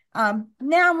time.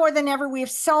 Now more than ever, we have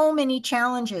so many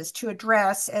challenges to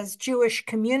address as Jewish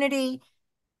community,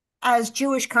 as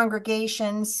Jewish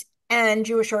congregations, and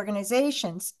Jewish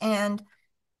organizations. And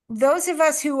those of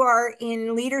us who are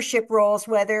in leadership roles,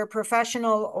 whether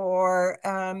professional or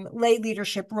lay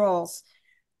leadership roles,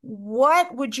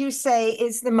 what would you say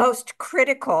is the most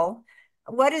critical?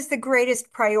 What is the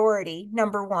greatest priority,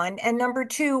 number one? And number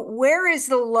two, where is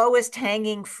the lowest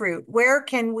hanging fruit? Where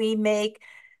can we make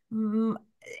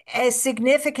a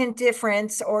significant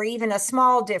difference or even a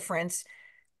small difference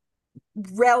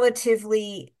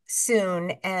relatively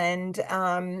soon, and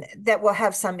that will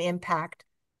have some impact?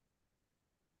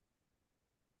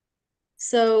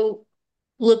 So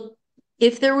look,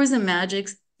 if there was a magic,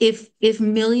 if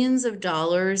millions of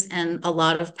dollars and a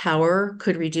lot of power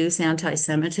could reduce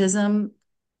anti-Semitism,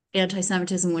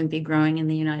 anti-Semitism wouldn't be growing in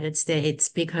the United States,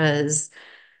 because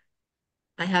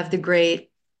I have the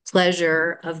great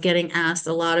pleasure of getting asked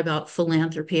a lot about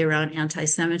philanthropy around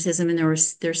anti-Semitism, and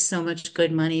there's so much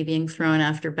good money being thrown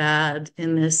after bad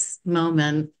in this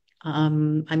moment. I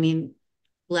mean,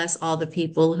 bless all the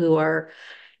people who are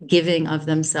giving of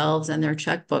themselves and their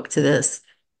checkbook to this.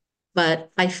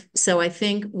 But I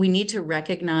think we need to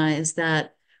recognize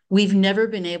that we've never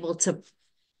been able to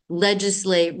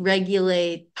legislate,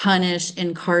 regulate, punish,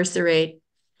 incarcerate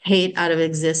hate out of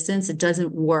existence. It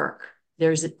doesn't work.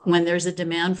 When there's a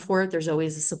demand for it, there's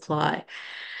always a supply.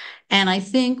 And I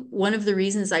think one of the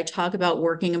reasons I talk about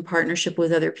working in partnership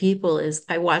with other people is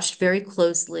I watched very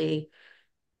closely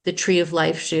the Tree of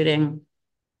Life shooting,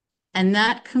 and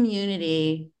that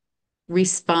community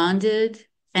responded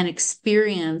and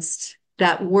experienced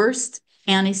that worst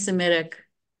anti-Semitic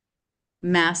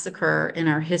massacre in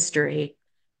our history.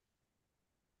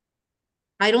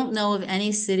 I don't know of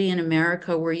any city in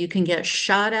America where you can get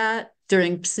shot at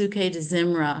during Psukei de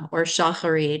Zimra or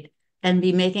Shacharit and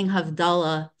be making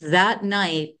Havdalah that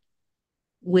night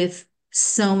with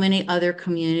so many other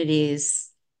communities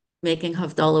making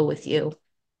Havdalah with you.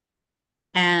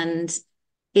 And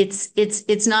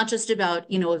it's not just about,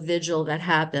 a vigil that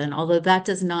happened, although that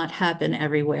does not happen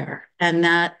everywhere. And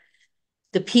that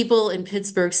the people in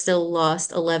Pittsburgh still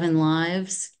lost 11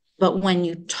 lives. But when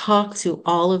you talk to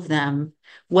all of them,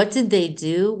 what did they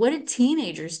do? What did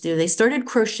teenagers do? They started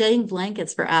crocheting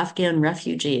blankets for Afghan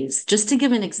refugees, just to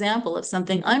give an example of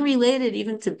something unrelated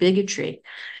even to bigotry.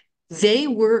 They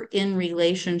were in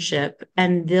relationship,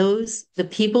 and the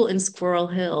people in Squirrel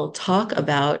Hill talk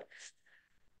about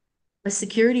a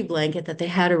security blanket that they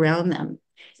had around them.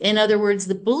 In other words,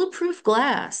 the bulletproof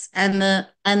glass and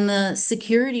the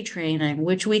security training,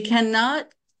 which we cannot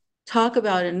talk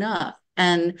about enough.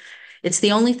 And it's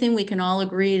the only thing we can all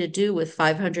agree to do with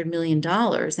 $500 million,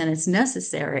 and it's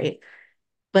necessary.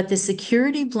 But the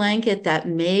security blanket that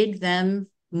made them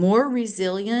more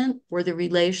resilient were the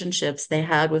relationships they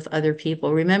had with other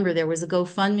people. Remember, there was a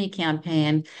GoFundMe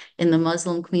campaign in the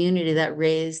Muslim community that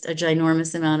raised a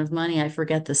ginormous amount of money. I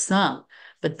forget the sum,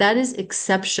 but that is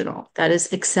exceptional. That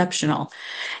is exceptional.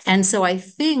 And so I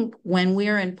think when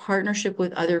we're in partnership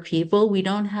with other people, we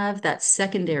don't have that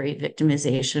secondary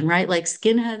victimization, right? Like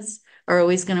skinheads are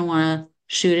always going to want to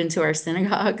shoot into our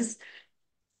synagogues.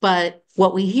 But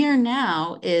what we hear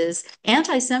now is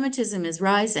anti-Semitism is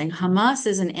rising. Hamas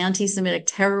is an anti-Semitic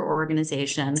terror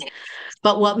organization.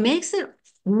 But what makes it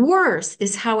worse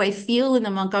is how I feel in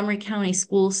the Montgomery County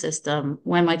school system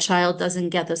when my child doesn't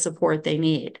get the support they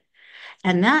need.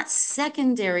 And that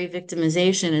secondary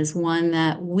victimization is one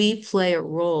that we play a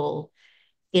role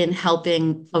in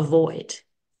helping avoid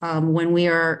when we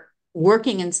are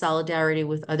working in solidarity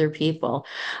with other people.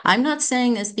 I'm not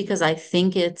saying this because I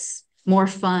think it's more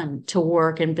fun to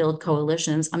work and build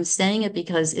coalitions. I'm saying it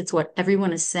because it's what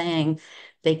everyone is saying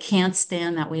they can't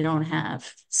stand that we don't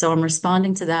have. So I'm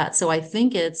responding to that. So I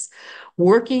think it's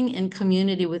working in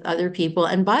community with other people.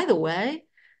 And by the way,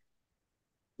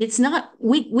 it's not,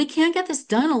 we can't get this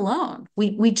done alone.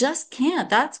 We just can't.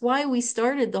 That's why we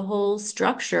started the whole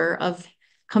structure of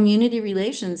community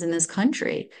relations in this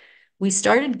country. We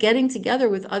started getting together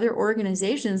with other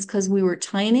organizations because we were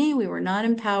tiny, we were not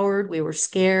empowered, we were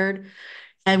scared,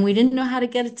 and we didn't know how to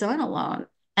get it done alone.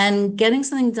 And getting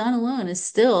something done alone is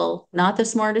still not the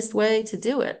smartest way to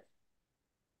do it.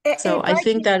 So I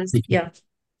think that is, yeah.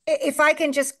 If I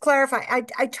can just clarify,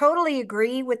 I totally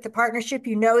agree with the partnership.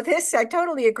 You know this. I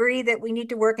totally agree that we need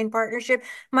to work in partnership.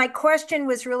 My question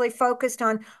was really focused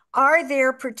on, are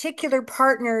there particular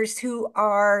partners who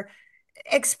are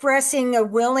expressing a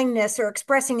willingness or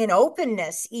expressing an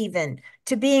openness even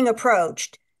to being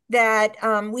approached that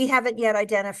we haven't yet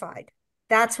identified?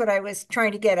 That's what I was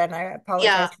trying to get at, and I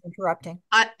apologize for interrupting.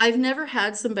 I've never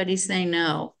had somebody say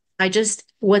no. I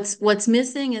just, what's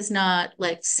missing is not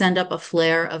like send up a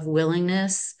flare of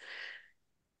willingness.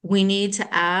 We need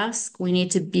to ask, we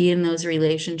need to be in those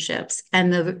relationships.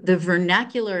 And the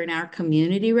vernacular in our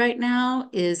community right now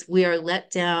is we are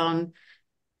let down.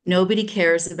 Nobody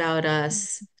cares about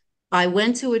us. I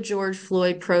went to a George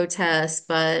Floyd protest,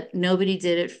 but nobody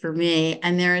did it for me.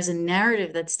 And there is a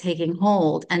narrative that's taking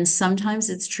hold. And sometimes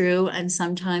it's true, and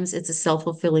sometimes it's a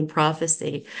self-fulfilling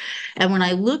prophecy. And when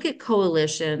I look at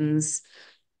coalitions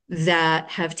that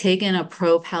have taken a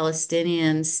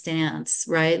pro-Palestinian stance,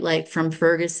 right, like from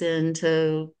Ferguson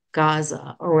to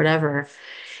Gaza or whatever,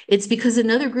 it's because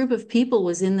another group of people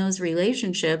was in those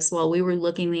relationships while we were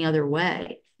looking the other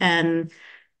way. And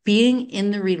being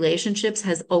in the relationships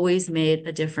has always made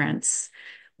a difference.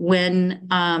 When,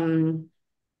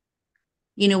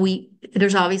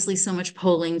 there's obviously so much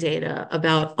polling data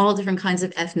about all different kinds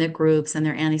of ethnic groups and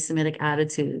their anti-Semitic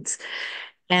attitudes.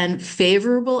 And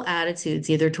favorable attitudes,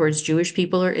 either towards Jewish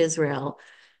people or Israel,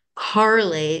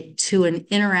 correlate to an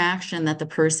interaction that the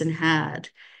person had.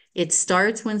 It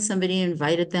starts when somebody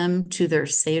invited them to their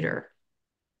Seder.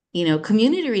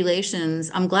 Community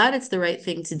relations, I'm glad it's the right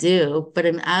thing to do, but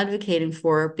I'm advocating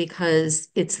for it because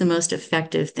it's the most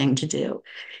effective thing to do.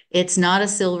 It's not a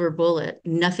silver bullet.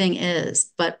 Nothing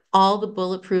is, but all the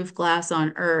bulletproof glass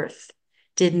on earth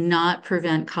did not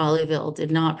prevent Colleyville,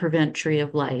 did not prevent Tree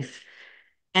of Life.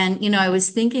 And, I was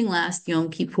thinking last Yom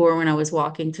Kippur when I was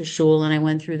walking to shul and I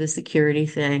went through the security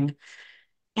thing,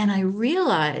 and I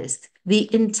realized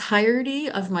the entirety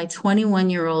of my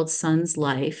 21-year-old son's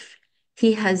life,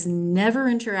 he has never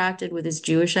interacted with his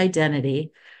Jewish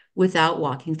identity without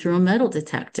walking through a metal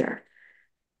detector.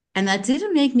 And that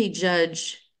didn't make me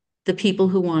judge the people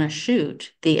who want to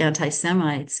shoot, the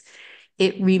anti-Semites.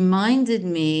 It reminded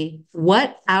me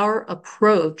what our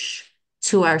approach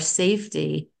to our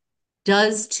safety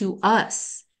does to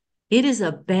us. It is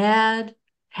a bad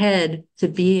head to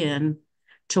be in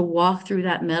to walk through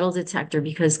that metal detector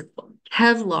because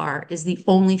Kevlar is the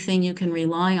only thing you can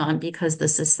rely on because the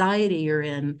society you're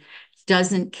in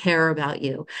doesn't care about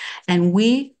you. And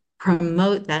we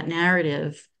promote that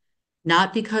narrative,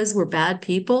 not because we're bad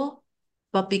people,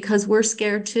 but because we're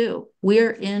scared too.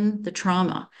 We're in the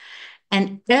trauma.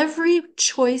 And every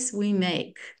choice we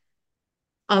make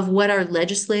of what our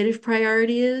legislative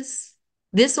priority is,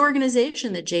 this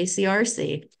organization, the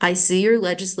JCRC, I see your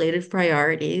legislative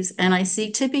priorities and I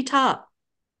see tippy top.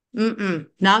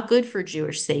 Not good for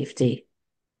Jewish safety.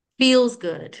 Feels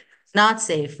good, not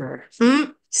safer.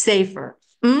 Safer.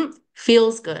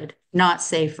 Feels good, not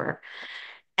safer.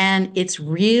 And it's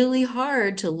really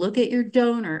hard to look at your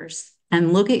donors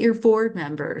and look at your board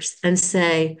members and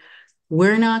say,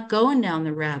 We're not going down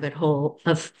the rabbit hole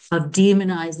of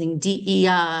demonizing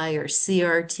DEI or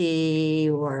CRT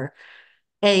or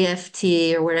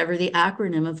AFT or whatever the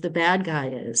acronym of the bad guy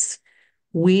is.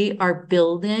 We are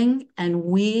building, and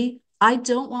I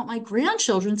don't want my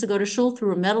grandchildren to go to school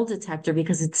through a metal detector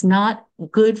because it's not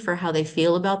good for how they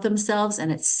feel about themselves, and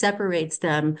it separates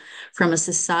them from a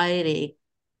society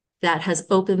that has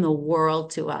opened the world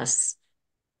to us.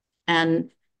 And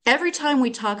every time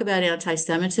we talk about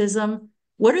anti-Semitism,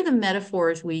 what are the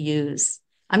metaphors we use?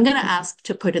 I'm going to ask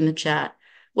to put in the chat,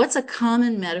 what's a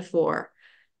common metaphor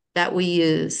that we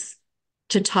use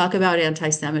to talk about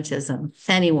anti-Semitism?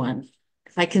 Anyone?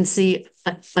 I can see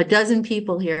a dozen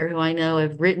people here who I know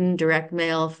have written direct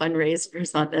mail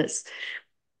fundraisers on this.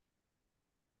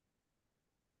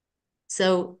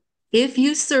 So if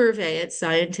you survey it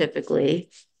scientifically,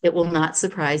 it will not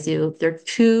surprise you. There are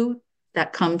two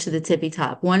that come to the tippy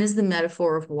top. One is the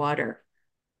metaphor of water.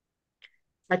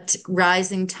 A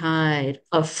rising tide,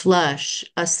 a flush,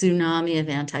 a tsunami of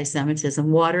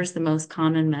anti-Semitism. Water is the most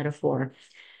common metaphor.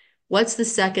 What's the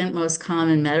second most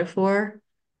common metaphor?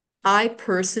 I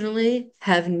personally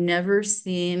have never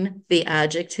seen the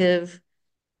adjective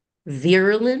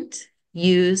virulent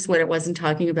used when it wasn't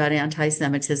talking about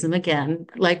anti-Semitism. Again,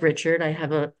 like Richard, I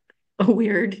have a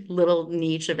weird little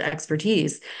niche of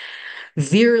expertise.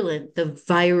 Virulent, the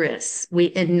virus,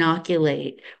 we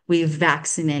inoculate, we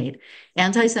vaccinate.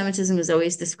 Anti-Semitism is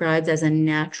always described as a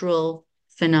natural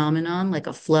phenomenon, like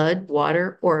a flood,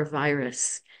 water, or a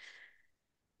virus.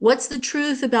 What's the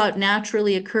truth about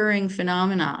naturally occurring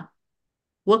phenomena?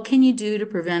 What can you do to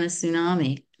prevent a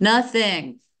tsunami?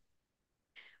 Nothing.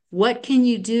 What can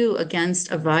you do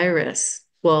against a virus?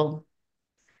 Well,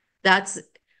 that's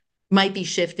might be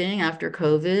shifting after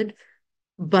COVID,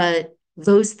 but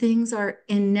those things are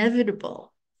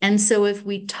inevitable. And so if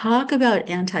we talk about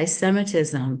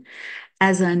anti-Semitism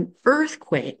as an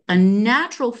earthquake, a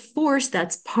natural force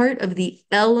that's part of the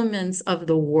elements of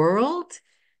the world,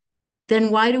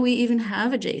 then why do we even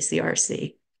have a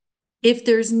JCRC? If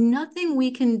there's nothing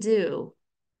we can do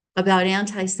about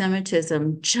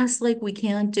anti-Semitism, just like we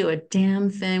can't do a damn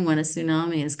thing when a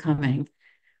tsunami is coming,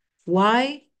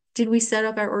 why did we set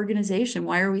up our organization?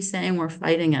 Why are we saying we're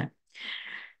fighting it?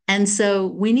 And so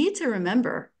we need to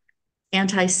remember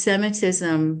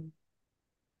anti-Semitism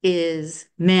is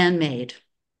man-made.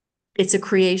 It's a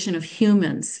creation of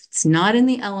humans. It's not in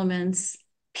the elements.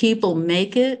 People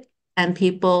make it, and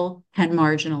people can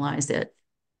marginalize it.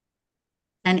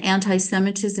 And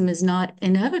anti-Semitism is not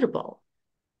inevitable.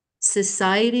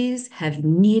 Societies have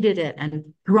needed it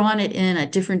and drawn it in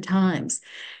at different times.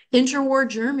 Interwar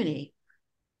Germany,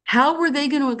 how were they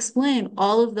going to explain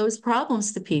all of those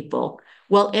problems to people?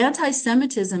 Well,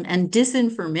 anti-Semitism and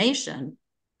disinformation,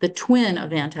 the twin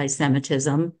of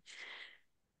anti-Semitism,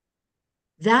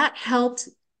 that helped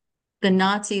the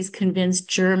Nazis convince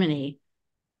Germany,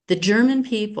 the German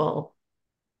people,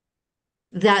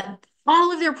 that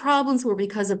all of their problems were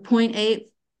because of 0.8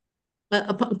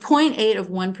 of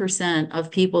 1%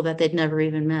 of people that they'd never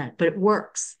even met, but it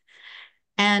works.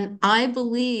 And I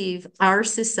believe our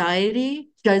society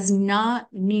does not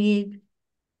need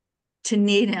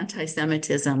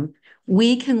anti-Semitism.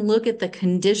 We can look at the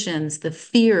conditions, the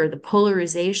fear, the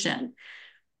polarization,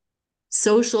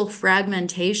 social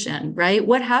fragmentation, right?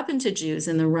 What happened to Jews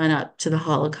in the run-up to the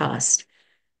Holocaust?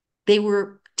 They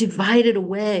were divided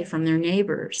away from their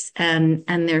neighbors and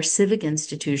their civic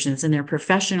institutions and their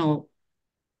professional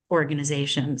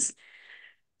organizations.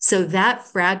 So that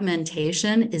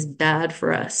fragmentation is bad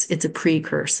for us. It's a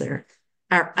precursor.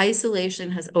 Our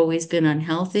isolation has always been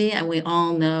unhealthy, and we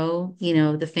all know,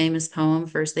 the famous poem,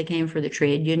 "First They Came for the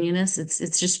Trade Unionists."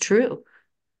 It's just true.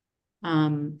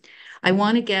 I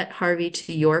want to get, Harvey,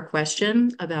 to your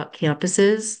question about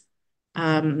campuses.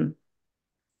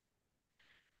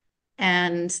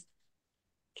 And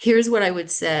here's what I would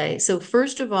say. So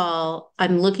first of all,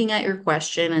 I'm looking at your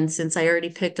question, and since I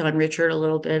already picked on Richard a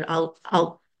little bit,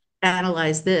 I'll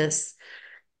analyze this.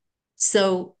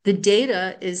 So the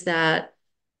data is that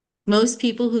most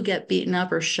people who get beaten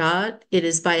up or shot, it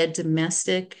is by a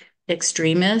domestic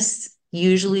extremist,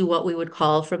 usually what we would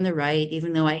call from the right,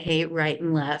 even though I hate right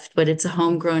and left, but it's a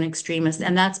homegrown extremist,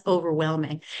 and that's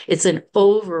overwhelming. It's an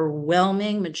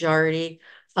overwhelming majority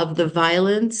of the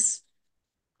violence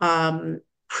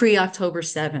pre-October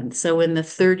 7th. So in the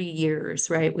 30 years,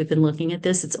 right, we've been looking at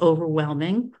this, it's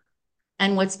overwhelming.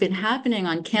 And what's been happening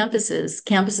on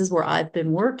campuses where I've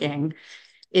been working,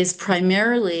 is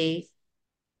primarily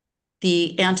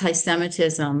the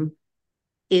anti-Semitism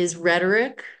is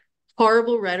rhetoric,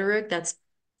 horrible rhetoric that's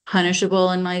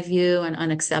punishable in my view and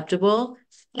unacceptable.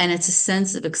 And it's a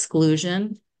sense of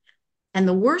exclusion. And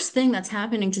the worst thing that's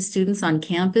happening to students on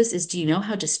campus is, do you know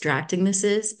how distracting this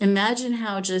is? Imagine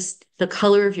how just the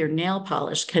color of your nail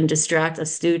polish can distract a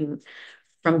student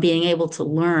from being able to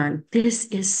learn. This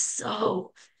is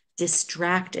so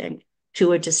distracting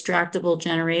to a distractible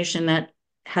generation that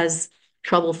has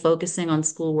trouble focusing on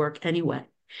schoolwork anyway.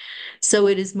 So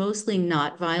it is mostly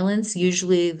not violence.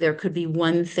 Usually there could be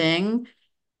one thing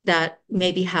that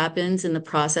maybe happens in the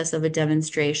process of a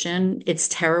demonstration. It's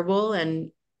terrible,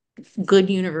 and good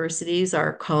universities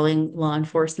are calling law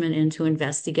enforcement in to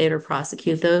investigate or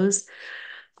prosecute those.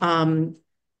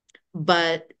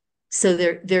 But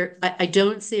so I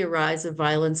don't see a rise of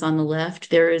violence on the left.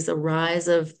 There is a rise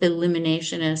of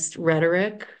eliminationist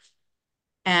rhetoric.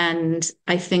 And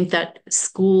I think that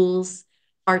schools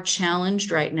are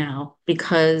challenged right now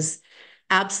because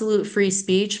absolute free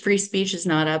speech is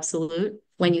not absolute.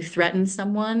 When you threaten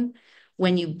someone,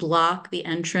 when you block the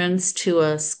entrance to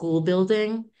a school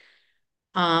building,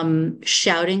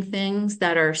 shouting things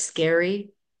that are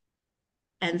scary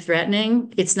and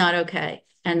threatening, it's not okay.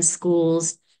 And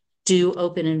schools do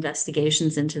open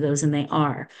investigations into those, and they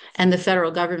are. And the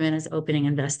federal government is opening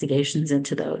investigations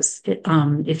into those.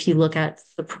 If you look at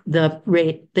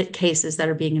the cases that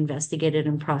are being investigated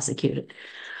and prosecuted.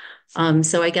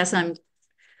 So I guess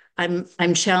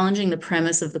I'm challenging the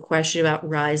premise of the question about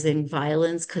rising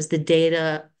violence because the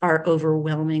data are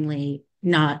overwhelmingly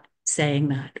not saying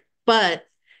that. But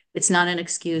it's not an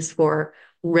excuse for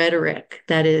rhetoric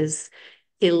that is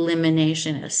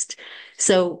eliminationist.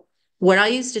 So what I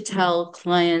used to tell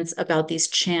clients about these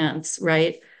chants,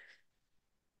 right?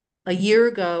 A year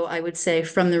ago, I would say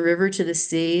from the river to the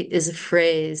sea is a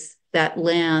phrase that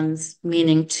lands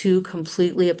meaning two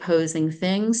completely opposing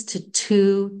things to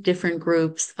two different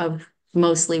groups of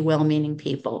mostly well-meaning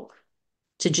people.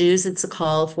 To Jews, it's a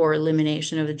call for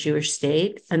elimination of the Jewish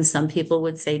state, and some people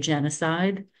would say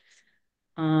genocide.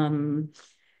 And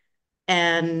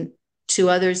to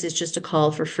others, it's just a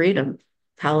call for freedom.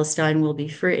 Palestine will be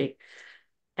free.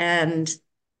 And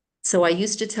so I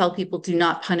used to tell people, do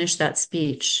not punish that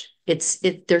speech.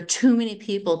 There are too many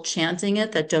people chanting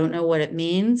it that don't know what it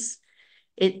means.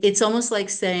 It's almost like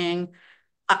saying,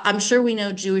 I'm sure we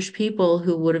know Jewish people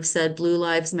who would have said blue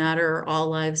lives matter or all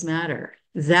lives matter.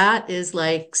 That is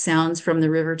like sounds from the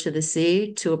river to the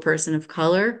sea to a person of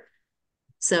color.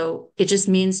 So it just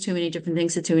means too many different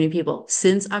things to too many people.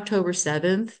 Since October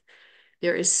 7th,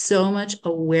 there is so much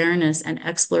awareness and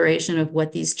exploration of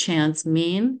what these chants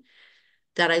mean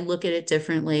that I look at it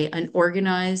differently. An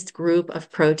organized group of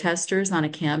protesters on a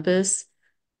campus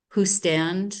who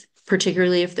stand,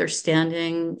 particularly if they're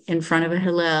standing in front of a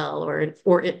Hillel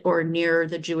or near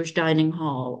the Jewish dining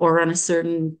hall or on a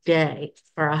certain day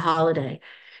or a holiday,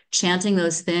 chanting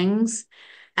those things,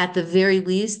 at the very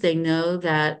least, they know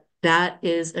that that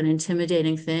is an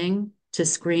intimidating thing to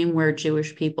scream where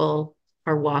Jewish people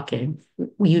are walking.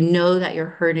 You know that you're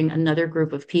hurting another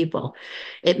group of people.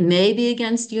 It may be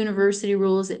against university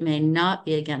rules. It may not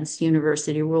be against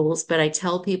university rules, but I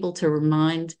tell people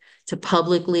to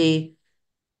publicly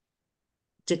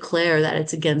declare that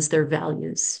it's against their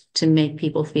values to make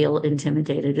people feel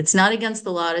intimidated. It's not against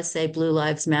the law to say blue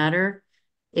lives matter.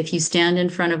 If you stand in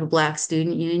front of a Black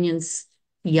student unions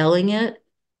yelling it,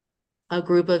 a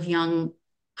group of young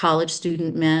college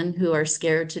student men who are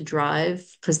scared to drive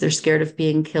because they're scared of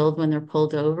being killed when they're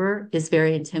pulled over is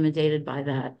very intimidated by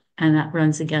that. And that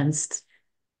runs against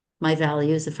my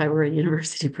values if I were a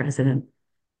university president.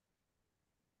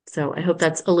 So I hope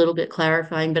that's a little bit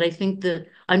clarifying, but I think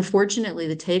unfortunately,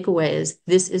 the takeaway is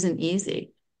this isn't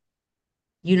easy.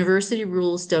 University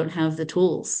rules don't have the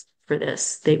tools for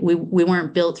this. We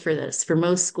weren't built for this. For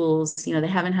most schools, they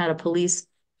haven't had a police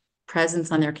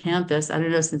presence on their campus, I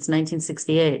don't know, since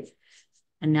 1968.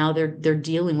 And now they're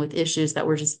dealing with issues that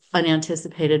were just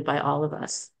unanticipated by all of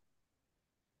us.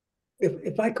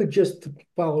 If I could just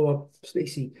follow up,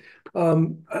 Stacy,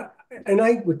 and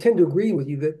I would tend to agree with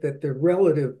you that the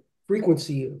relative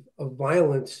frequency of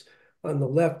violence on the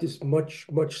left is much,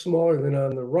 much smaller than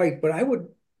on the right. But I would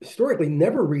historically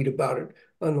never read about it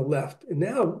on the left. And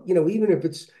now, even if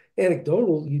it's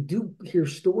anecdotal, you do hear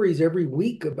stories every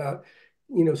week about,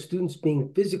 students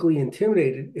being physically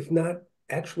intimidated, if not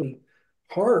actually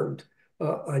harmed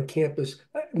on campus.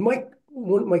 My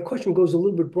question goes a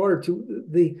little bit broader to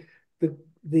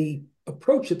the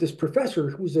approach that this professor,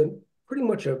 who's pretty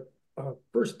much a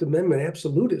First Amendment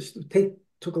absolutist,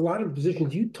 took a lot of the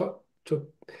positions you took.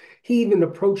 He even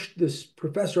approached this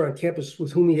professor on campus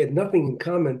with whom he had nothing in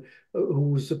common,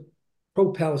 who was a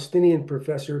pro-Palestinian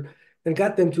professor, and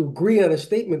got them to agree on a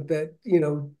statement that,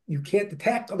 you can't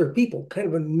attack other people, kind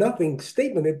of a nothing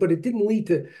statement, but it didn't lead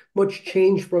to much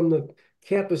change from the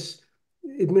campus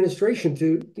administration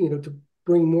to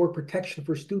bring more protection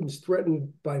for students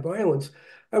threatened by violence.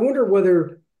 I wonder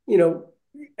whether,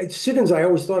 sit-ins I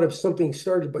always thought of something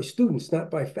started by students, not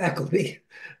by faculty.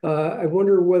 I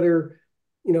wonder whether,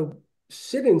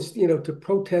 sit-ins, to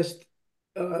protest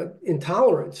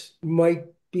intolerance might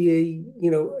be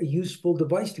a useful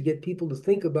device to get people to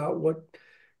think about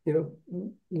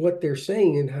what they're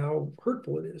saying and how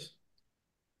hurtful it is.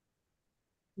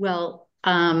 Well,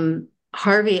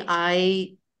 Harvey,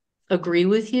 I agree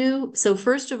with you. So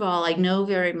first of all, I know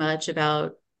very much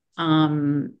about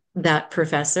that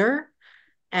professor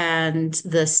and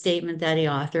the statement that he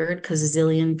authored, because a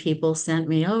zillion people sent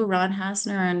me, oh, Ron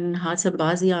Hassner and Hatem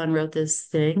Bazian wrote this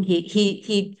thing.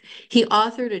 He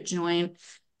authored a joint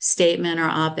statement or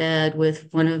op-ed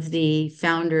with one of the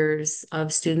founders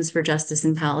of Students for Justice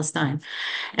in Palestine.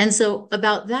 And so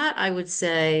about that, I would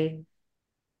say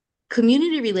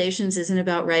community relations isn't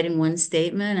about writing one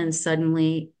statement and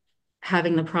suddenly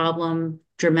having the problem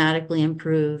dramatically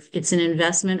improve. It's an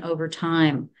investment over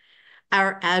time.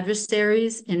 Our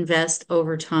adversaries invest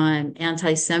over time.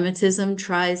 Anti-Semitism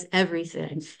tries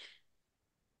everything.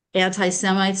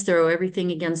 Anti-Semites throw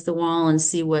everything against the wall and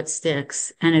see what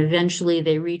sticks. And eventually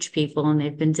they reach people, and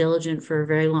they've been diligent for a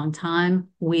very long time.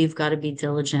 We've got to be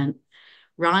diligent.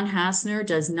 Ron Hassner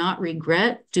does not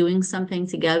regret doing something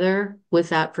together with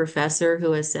that professor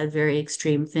who has said very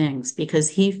extreme things, because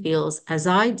he feels, as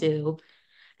I do,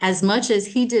 as much as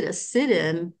he did a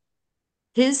sit-in,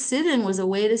 his sit-in was a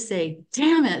way to say,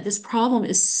 damn it, this problem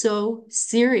is so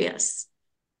serious.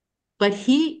 But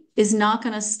he is not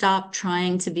going to stop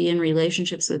trying to be in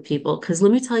relationships with people, because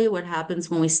let me tell you what happens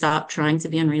when we stop trying to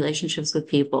be in relationships with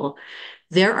people.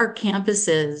 There are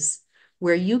campuses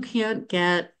where you can't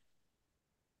get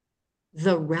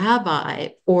the rabbi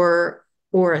or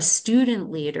a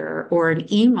student leader or an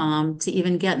imam to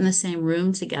even get in the same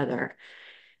room together.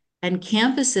 And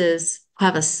campuses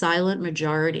have a silent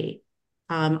majority.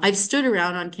 I've stood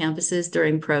around on campuses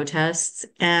during protests,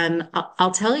 and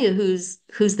I'll tell you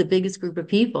who's the biggest group of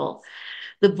people.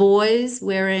 The boys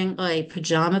wearing like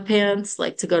pajama pants,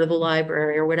 like to go to the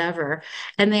library or whatever,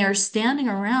 and they are standing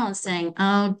around saying,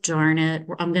 oh, darn it,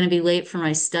 I'm going to be late for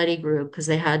my study group because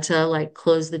they had to like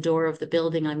close the door of the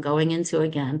building I'm going into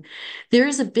again. There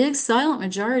is a big silent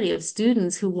majority of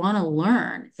students who want to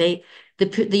learn.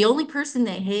 The only person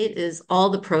they hate is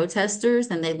all the protesters,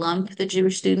 and they lump the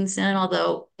Jewish students in,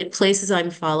 although in places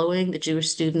I'm following, the Jewish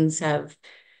students there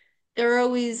are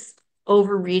always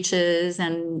overreaches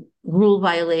and rule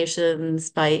violations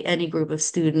by any group of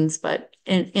students. But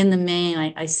in the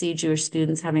main, I see Jewish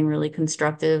students having really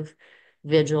constructive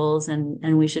vigils,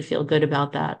 and we should feel good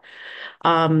about that.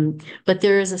 But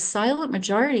there is a silent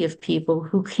majority of people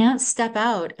who can't step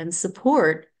out and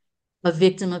support a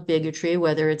victim of bigotry,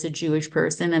 whether it's a Jewish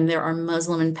person, and there are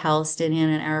Muslim and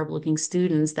Palestinian and Arab-looking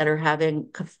students that are having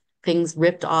things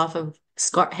ripped off of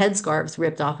headscarves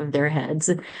ripped off of their heads.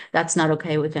 That's not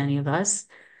okay with any of us.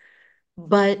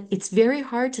 But it's very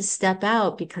hard to step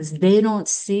out because they don't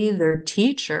see their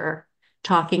teacher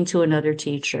talking to another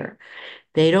teacher.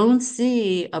 They don't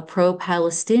see a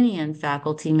pro-Palestinian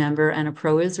faculty member and a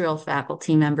pro-Israel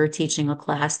faculty member teaching a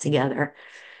class together.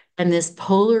 And this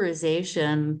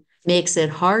polarization makes it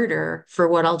harder for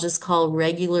what I'll just call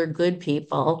regular good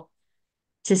people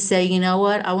to say, you know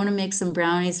what, I want to make some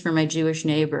brownies for my Jewish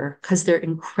neighbor, because they're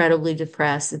incredibly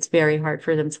depressed. It's very hard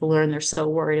for them to learn. They're so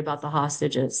worried about the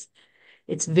hostages.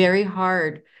 It's very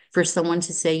hard for someone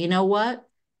to say, you know what,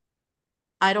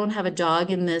 I don't have a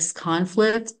dog in this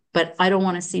conflict, but I don't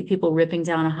want to see people ripping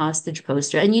down a hostage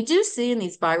poster. And you do see in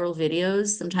these viral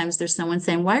videos, sometimes there's someone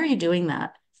saying, why are you doing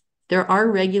that? There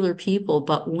are regular people,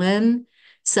 but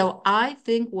so I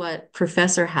think what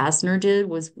Professor Hassner did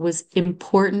was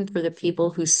important for the people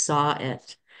who saw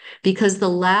it, because the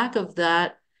lack of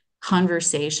that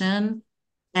conversation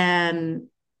and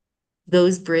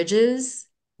those bridges,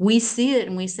 we see it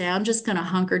and we say, I'm just going to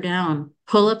hunker down,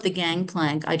 pull up the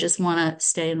gangplank. I just want to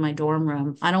stay in my dorm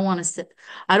room. I don't want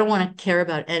to care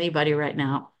about anybody right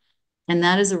now. And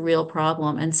that is a real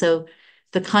problem. And so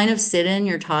the kind of sit-in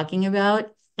you're talking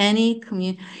about,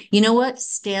 you know what,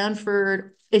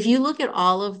 Stanford, if you look at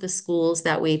all of the schools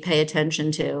that we pay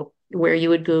attention to, where you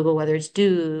would Google whether it's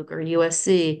Duke or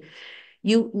USC,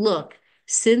 you look,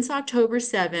 since October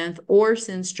 7th or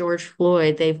since George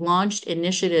Floyd, they've launched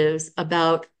initiatives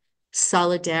about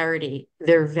solidarity,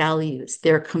 their values,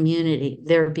 their community,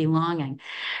 their belonging.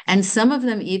 And some of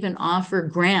them even offer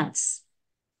grants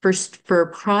for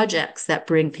projects that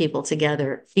bring people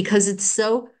together, because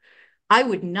I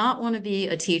would not want to be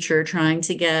a teacher trying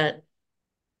to get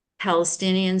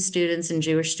Palestinian students and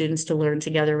Jewish students to learn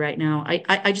together right now.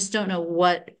 I just don't know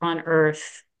what on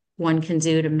earth one can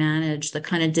do to manage the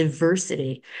kind of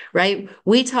diversity, right?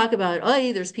 We talk about,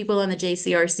 oh, there's people on the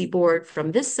JCRC board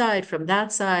from this side, from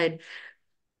that side.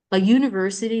 A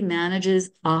university manages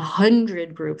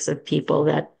 100 groups of people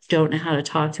that don't know how to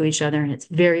talk to each other, and it's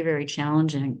very, very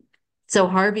challenging. So,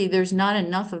 Harvey, there's not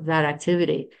enough of that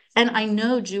activity. And I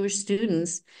know Jewish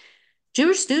students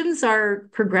are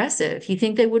progressive. You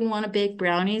think they wouldn't want to bake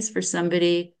brownies for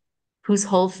somebody whose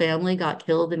whole family got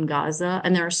killed in Gaza?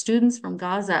 And there are students from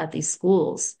Gaza at these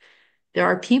schools. There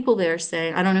are people there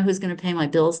saying, I don't know who's going to pay my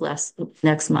bills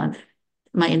next month.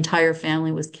 My entire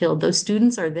family was killed. Those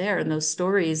students are there, and those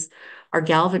stories are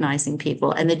galvanizing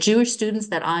people. And the Jewish students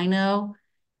that I know,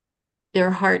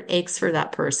 their heart aches for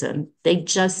that person. They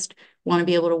just want to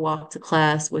be able to walk to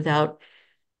class without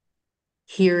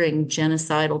hearing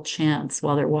genocidal chants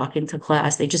while they're walking to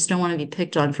class. They just don't want to be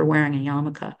picked on for wearing a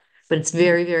yarmulke. But it's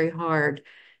very, very hard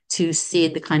to see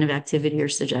the kind of activity you're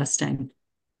suggesting.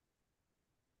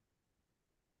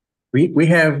 We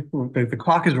have, the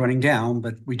clock is running down,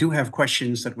 but we do have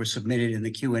questions that were submitted in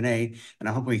the Q&A, and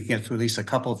I hope we can get through at least a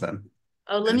couple of them.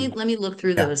 Oh, let me look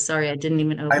through those. Sorry, I didn't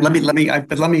even open Let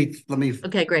them. me.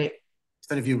 Okay, great.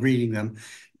 Instead of you reading them,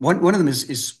 one of them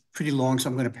is pretty long, so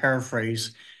I'm going to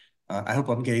paraphrase. I hope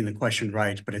I'm getting the question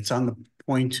right, but it's on the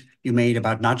point you made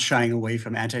about not shying away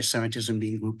from anti-Semitism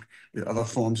being grouped with other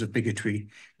forms of bigotry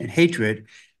and hatred.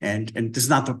 And this is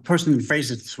not the person who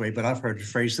phrased it this way, but I've heard it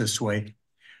phrased this way.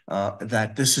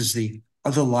 That this is the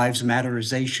other lives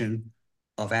matterization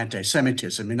of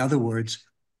anti-Semitism. In other words,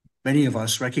 many of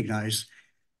us recognize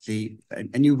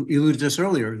and you alluded to this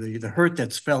earlier, the hurt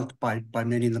that's felt by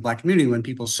many in the Black community when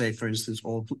people say, for instance,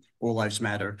 all lives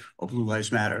matter or blue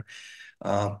lives matter.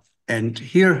 And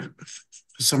here,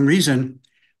 for some reason,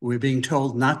 we're being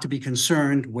told not to be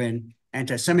concerned when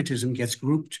anti-Semitism gets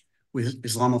grouped with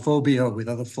Islamophobia or with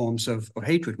other forms of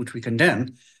hatred, which we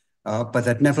condemn, but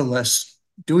that nevertheless,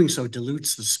 doing so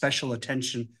dilutes the special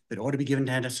attention that ought to be given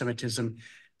to anti-Semitism,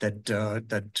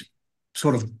 that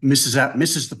sort of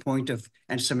misses the point of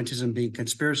anti-Semitism being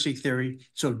conspiracy theory,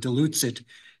 so dilutes it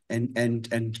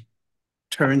and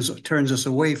turns us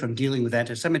away from dealing with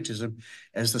anti-Semitism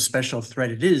as the special threat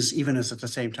it is, even as at the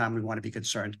same time we want to be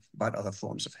concerned about other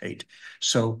forms of hate.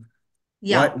 So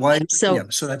why so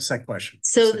that's that question.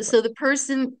 So the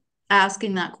person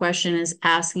asking that question is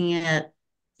asking it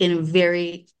in a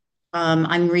very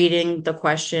I'm reading the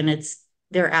question.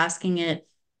 They're asking it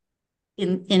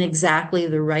in exactly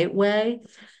the right way.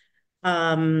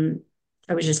 I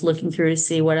was just looking through to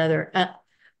see what other,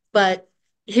 but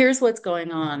here's what's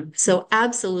going on. So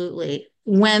absolutely,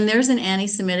 when there's an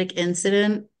anti-Semitic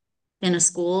incident in a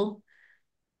school,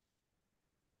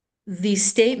 the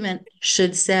statement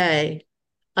should say,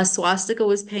 a swastika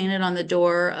was painted on the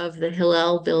door of the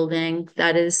Hillel building.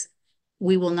 That is,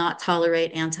 we will not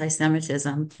tolerate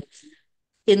anti-Semitism.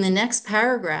 In the next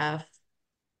paragraph,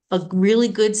 a really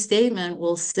good statement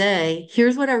will say,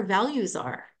 here's what our values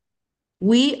are.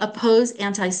 We oppose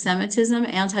anti-Semitism,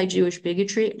 anti-Jewish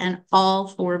bigotry, and all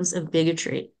forms of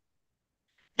bigotry.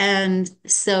 And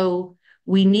so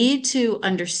we need to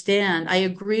understand, I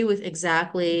agree with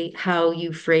exactly how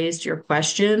you phrased your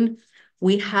question.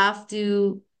 We have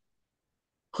to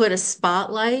put a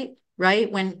spotlight,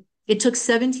 right? When it took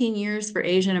 17 years for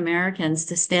Asian Americans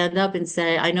to stand up and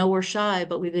say, I know we're shy,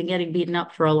 but we've been getting beaten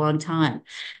up for a long time.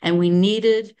 And we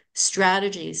needed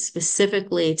strategies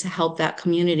specifically to help that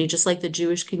community, just like the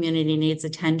Jewish community needs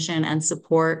attention and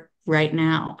support right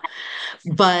now.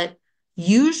 But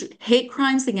hate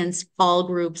crimes against all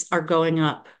groups are going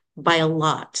up by a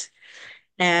lot.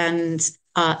 And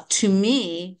to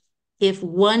me, if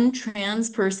one trans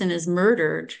person is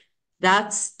murdered,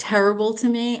 that's terrible to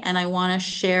me. And I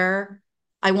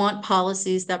want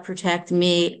policies that protect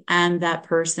me and that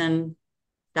person's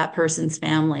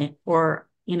family, or,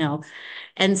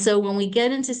 and so when we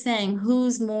get into saying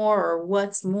who's more or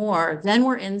what's more, then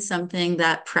we're in something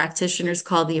that practitioners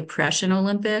call the oppression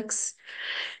Olympics.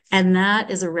 And that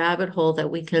is a rabbit hole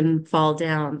that we can fall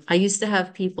down. I used to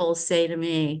have people say to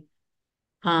me,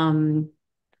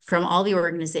 from all the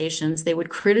organizations, they would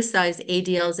criticize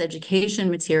ADL's education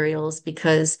materials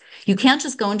because you can't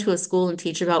just go into a school and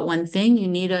teach about one thing. You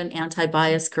need an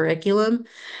anti-bias curriculum.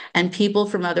 And people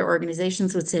from other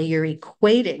organizations would say you're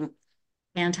equating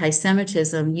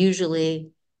anti-Semitism,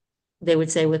 usually they would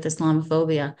say with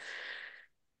Islamophobia.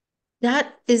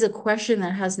 That is a question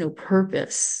that has no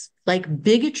purpose. Like,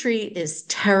 bigotry is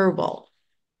terrible.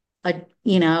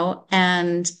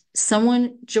 and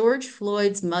George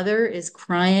Floyd's mother is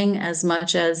crying as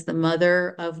much as the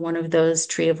mother of one of those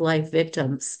Tree of Life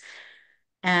victims.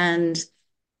 And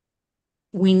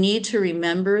we need to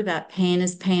remember that pain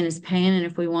is pain is pain. And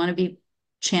if we want to be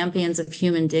champions of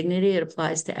human dignity, it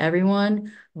applies to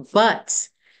everyone. But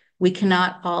we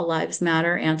cannot all lives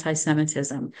matter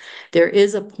anti-Semitism. There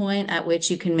is a point at which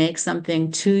you can make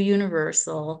something too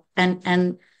universal.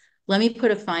 And let me put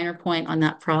a finer point on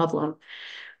that problem.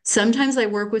 Sometimes I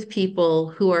work with people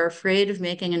who are afraid of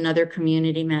making another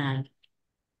community mad.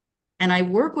 And I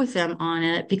work with them on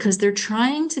it because they're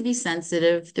trying to be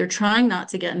sensitive. They're trying not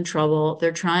to get in trouble.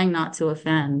 They're trying not to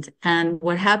offend. And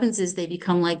what happens is they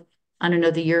become like, I don't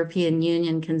know, the European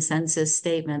Union consensus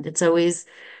statement. It's always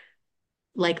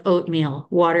like oatmeal,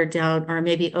 watered down, or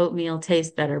maybe oatmeal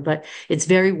tastes better, but it's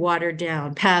very watered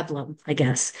down, pablum, I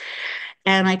guess.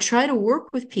 And I try to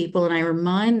work with people and I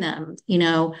remind them,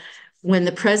 when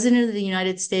the president of the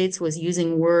United States was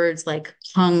using words like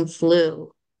Kung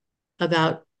flu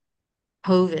about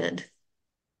COVID,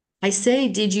 I say,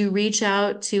 did you reach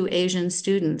out to Asian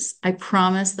students? I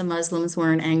promise the Muslims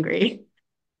weren't angry.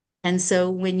 And so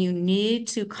when you need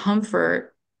to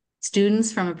comfort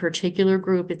students from a particular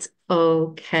group, it's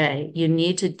okay. You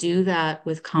need to do that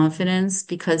with confidence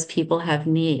because people have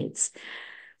needs.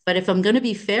 But if I'm going to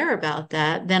be fair about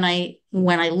that, then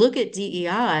when I look at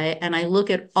DEI and I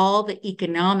look at all the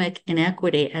economic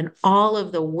inequity and all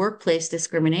of the workplace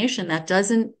discrimination, that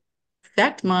doesn't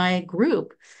affect my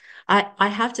group. I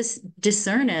have to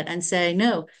discern it and say,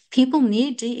 no, people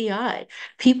need DEI.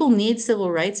 People need civil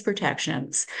rights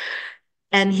protections.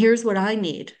 And here's what I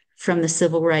need from the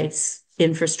civil rights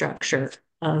infrastructure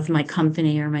of my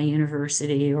company or my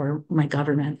university or my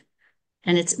government.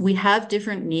 And we have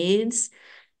different needs.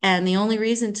 And the only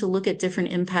reason to look at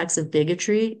different impacts of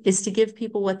bigotry is to give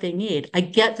people what they need. I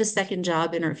get the second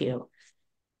job interview.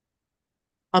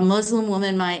 A Muslim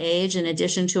woman my age, in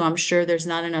addition to, I'm sure there's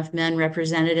not enough men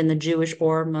represented in the Jewish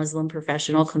or Muslim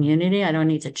professional community. I don't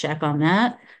need to check on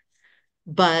that.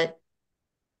 But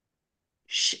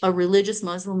a religious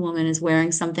Muslim woman is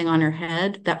wearing something on her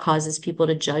head that causes people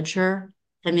to judge her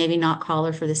and maybe not call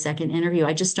her for the second interview.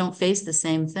 I just don't face the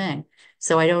same thing.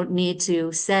 So I don't need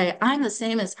to say, I'm the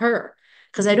same as her,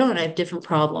 because I don't. I have different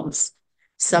problems.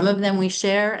 Some of them we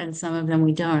share and some of them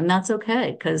we don't. And that's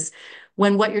okay, because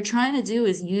when what you're trying to do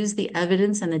is use the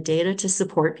evidence and the data to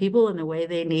support people in the way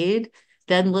they need,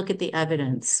 then look at the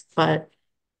evidence. But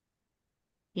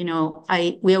we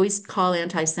always call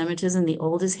anti-Semitism the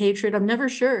oldest hatred. I'm never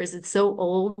sure. Is it so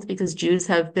old because Jews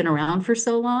have been around for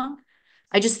so long?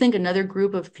 I just think another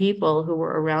group of people who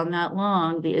were around that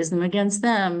long, the ism against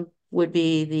them would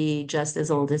be the just as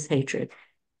old as hatred.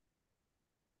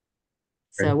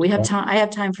 So we have time. I have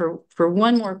time for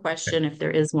one more question if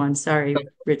there is one. Sorry,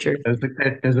 Richard.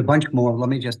 There's a bunch more. Let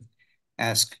me just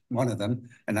ask one of them,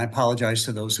 and I apologize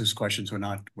to those whose questions we're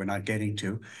not getting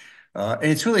to. And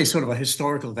it's really sort of a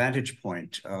historical vantage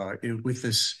point with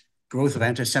this growth of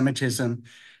anti-Semitism.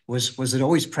 Was it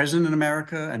always present in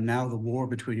America, and now the war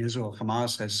between Israel and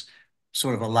Hamas has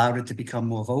sort of allowed it to become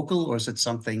more vocal, or is it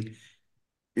something,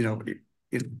 how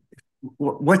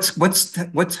does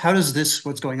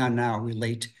what's going on now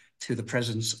relate to the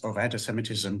presence of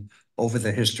anti-Semitism over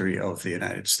the history of the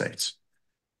United States?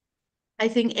 I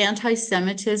think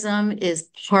anti-Semitism is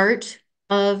part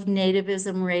of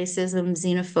nativism, racism,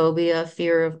 xenophobia,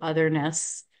 fear of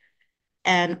otherness.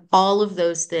 And all of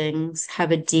those things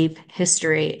have a deep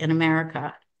history in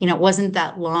America. It wasn't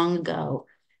that long ago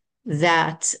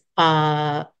that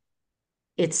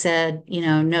it said,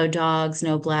 no dogs,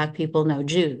 no Black people, no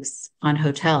Jews on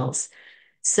hotels.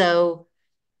 So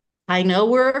I know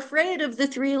we're afraid of the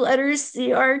three letters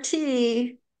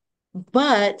CRT,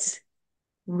 but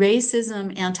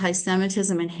racism,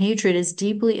 anti-Semitism, and hatred is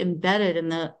deeply embedded in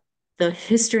the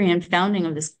history and founding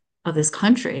of this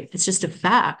country. It's just a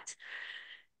fact.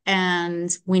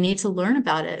 And we need to learn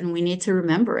about it and we need to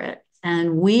remember it.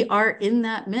 And we are in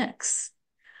that mix.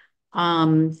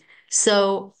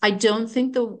 So I don't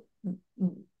think the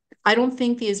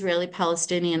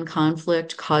Israeli-Palestinian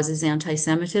conflict causes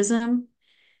anti-Semitism.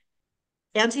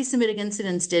 Anti-Semitic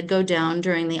incidents did go down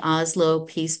during the Oslo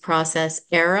peace process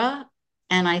era.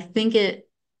 And I think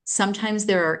sometimes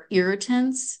there are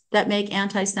irritants that make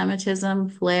anti-Semitism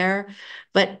flare,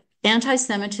 but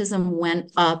anti-Semitism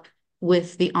went up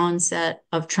with the onset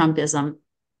of Trumpism.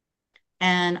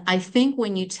 And I think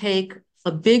when you take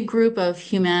a big group of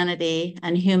humanity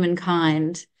and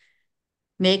humankind,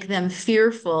 make them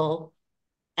fearful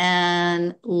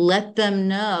and let them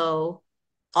know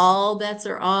all bets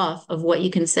are off of what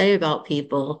you can say about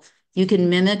people, You can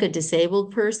mimic a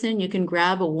disabled person, you can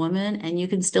grab a woman, and you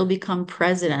can still become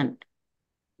president.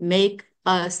 Make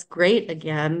us great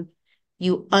again.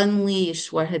 You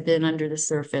unleash what had been under the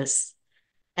surface.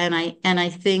 And I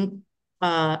think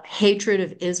hatred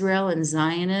of Israel and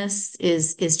Zionists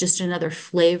is just another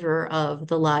flavor of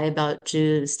the lie about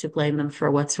Jews to blame them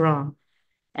for what's wrong.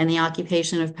 And the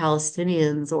occupation of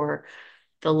Palestinians, or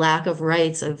the lack of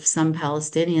rights of some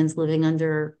Palestinians living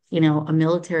under, a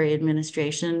military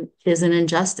administration, is an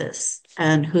injustice.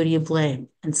 And who do you blame?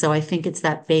 And so I think it's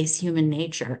that base human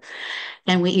nature.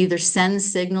 And we either send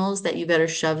signals that you better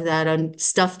shove that on,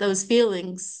 stuff those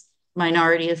feelings,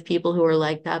 minority of people who are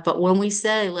like that. But when we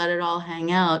say, let it all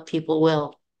hang out, people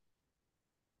will.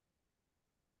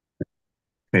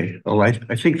 Okay, all right.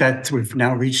 I think that we've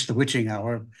now reached the witching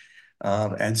hour.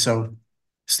 And so,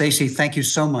 Stacy, thank you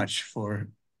so much for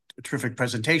a terrific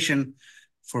presentation,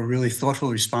 for really thoughtful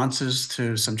responses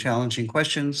to some challenging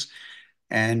questions,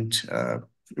 and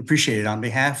appreciate it on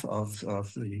behalf of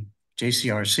the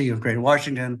JCRC of Greater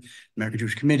Washington, American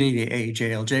Jewish Committee, the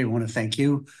AAJLJ. We want to thank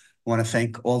you. We want to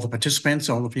thank all the participants,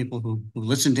 all the people who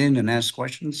listened in and asked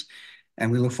questions.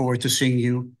 And we look forward to seeing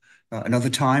you another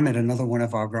time at another one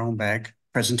of our Brown Bag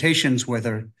presentations,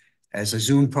 whether as a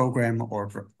Zoom program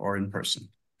or in person.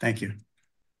 Thank you.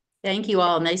 Thank you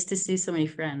all. Nice to see so many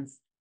friends.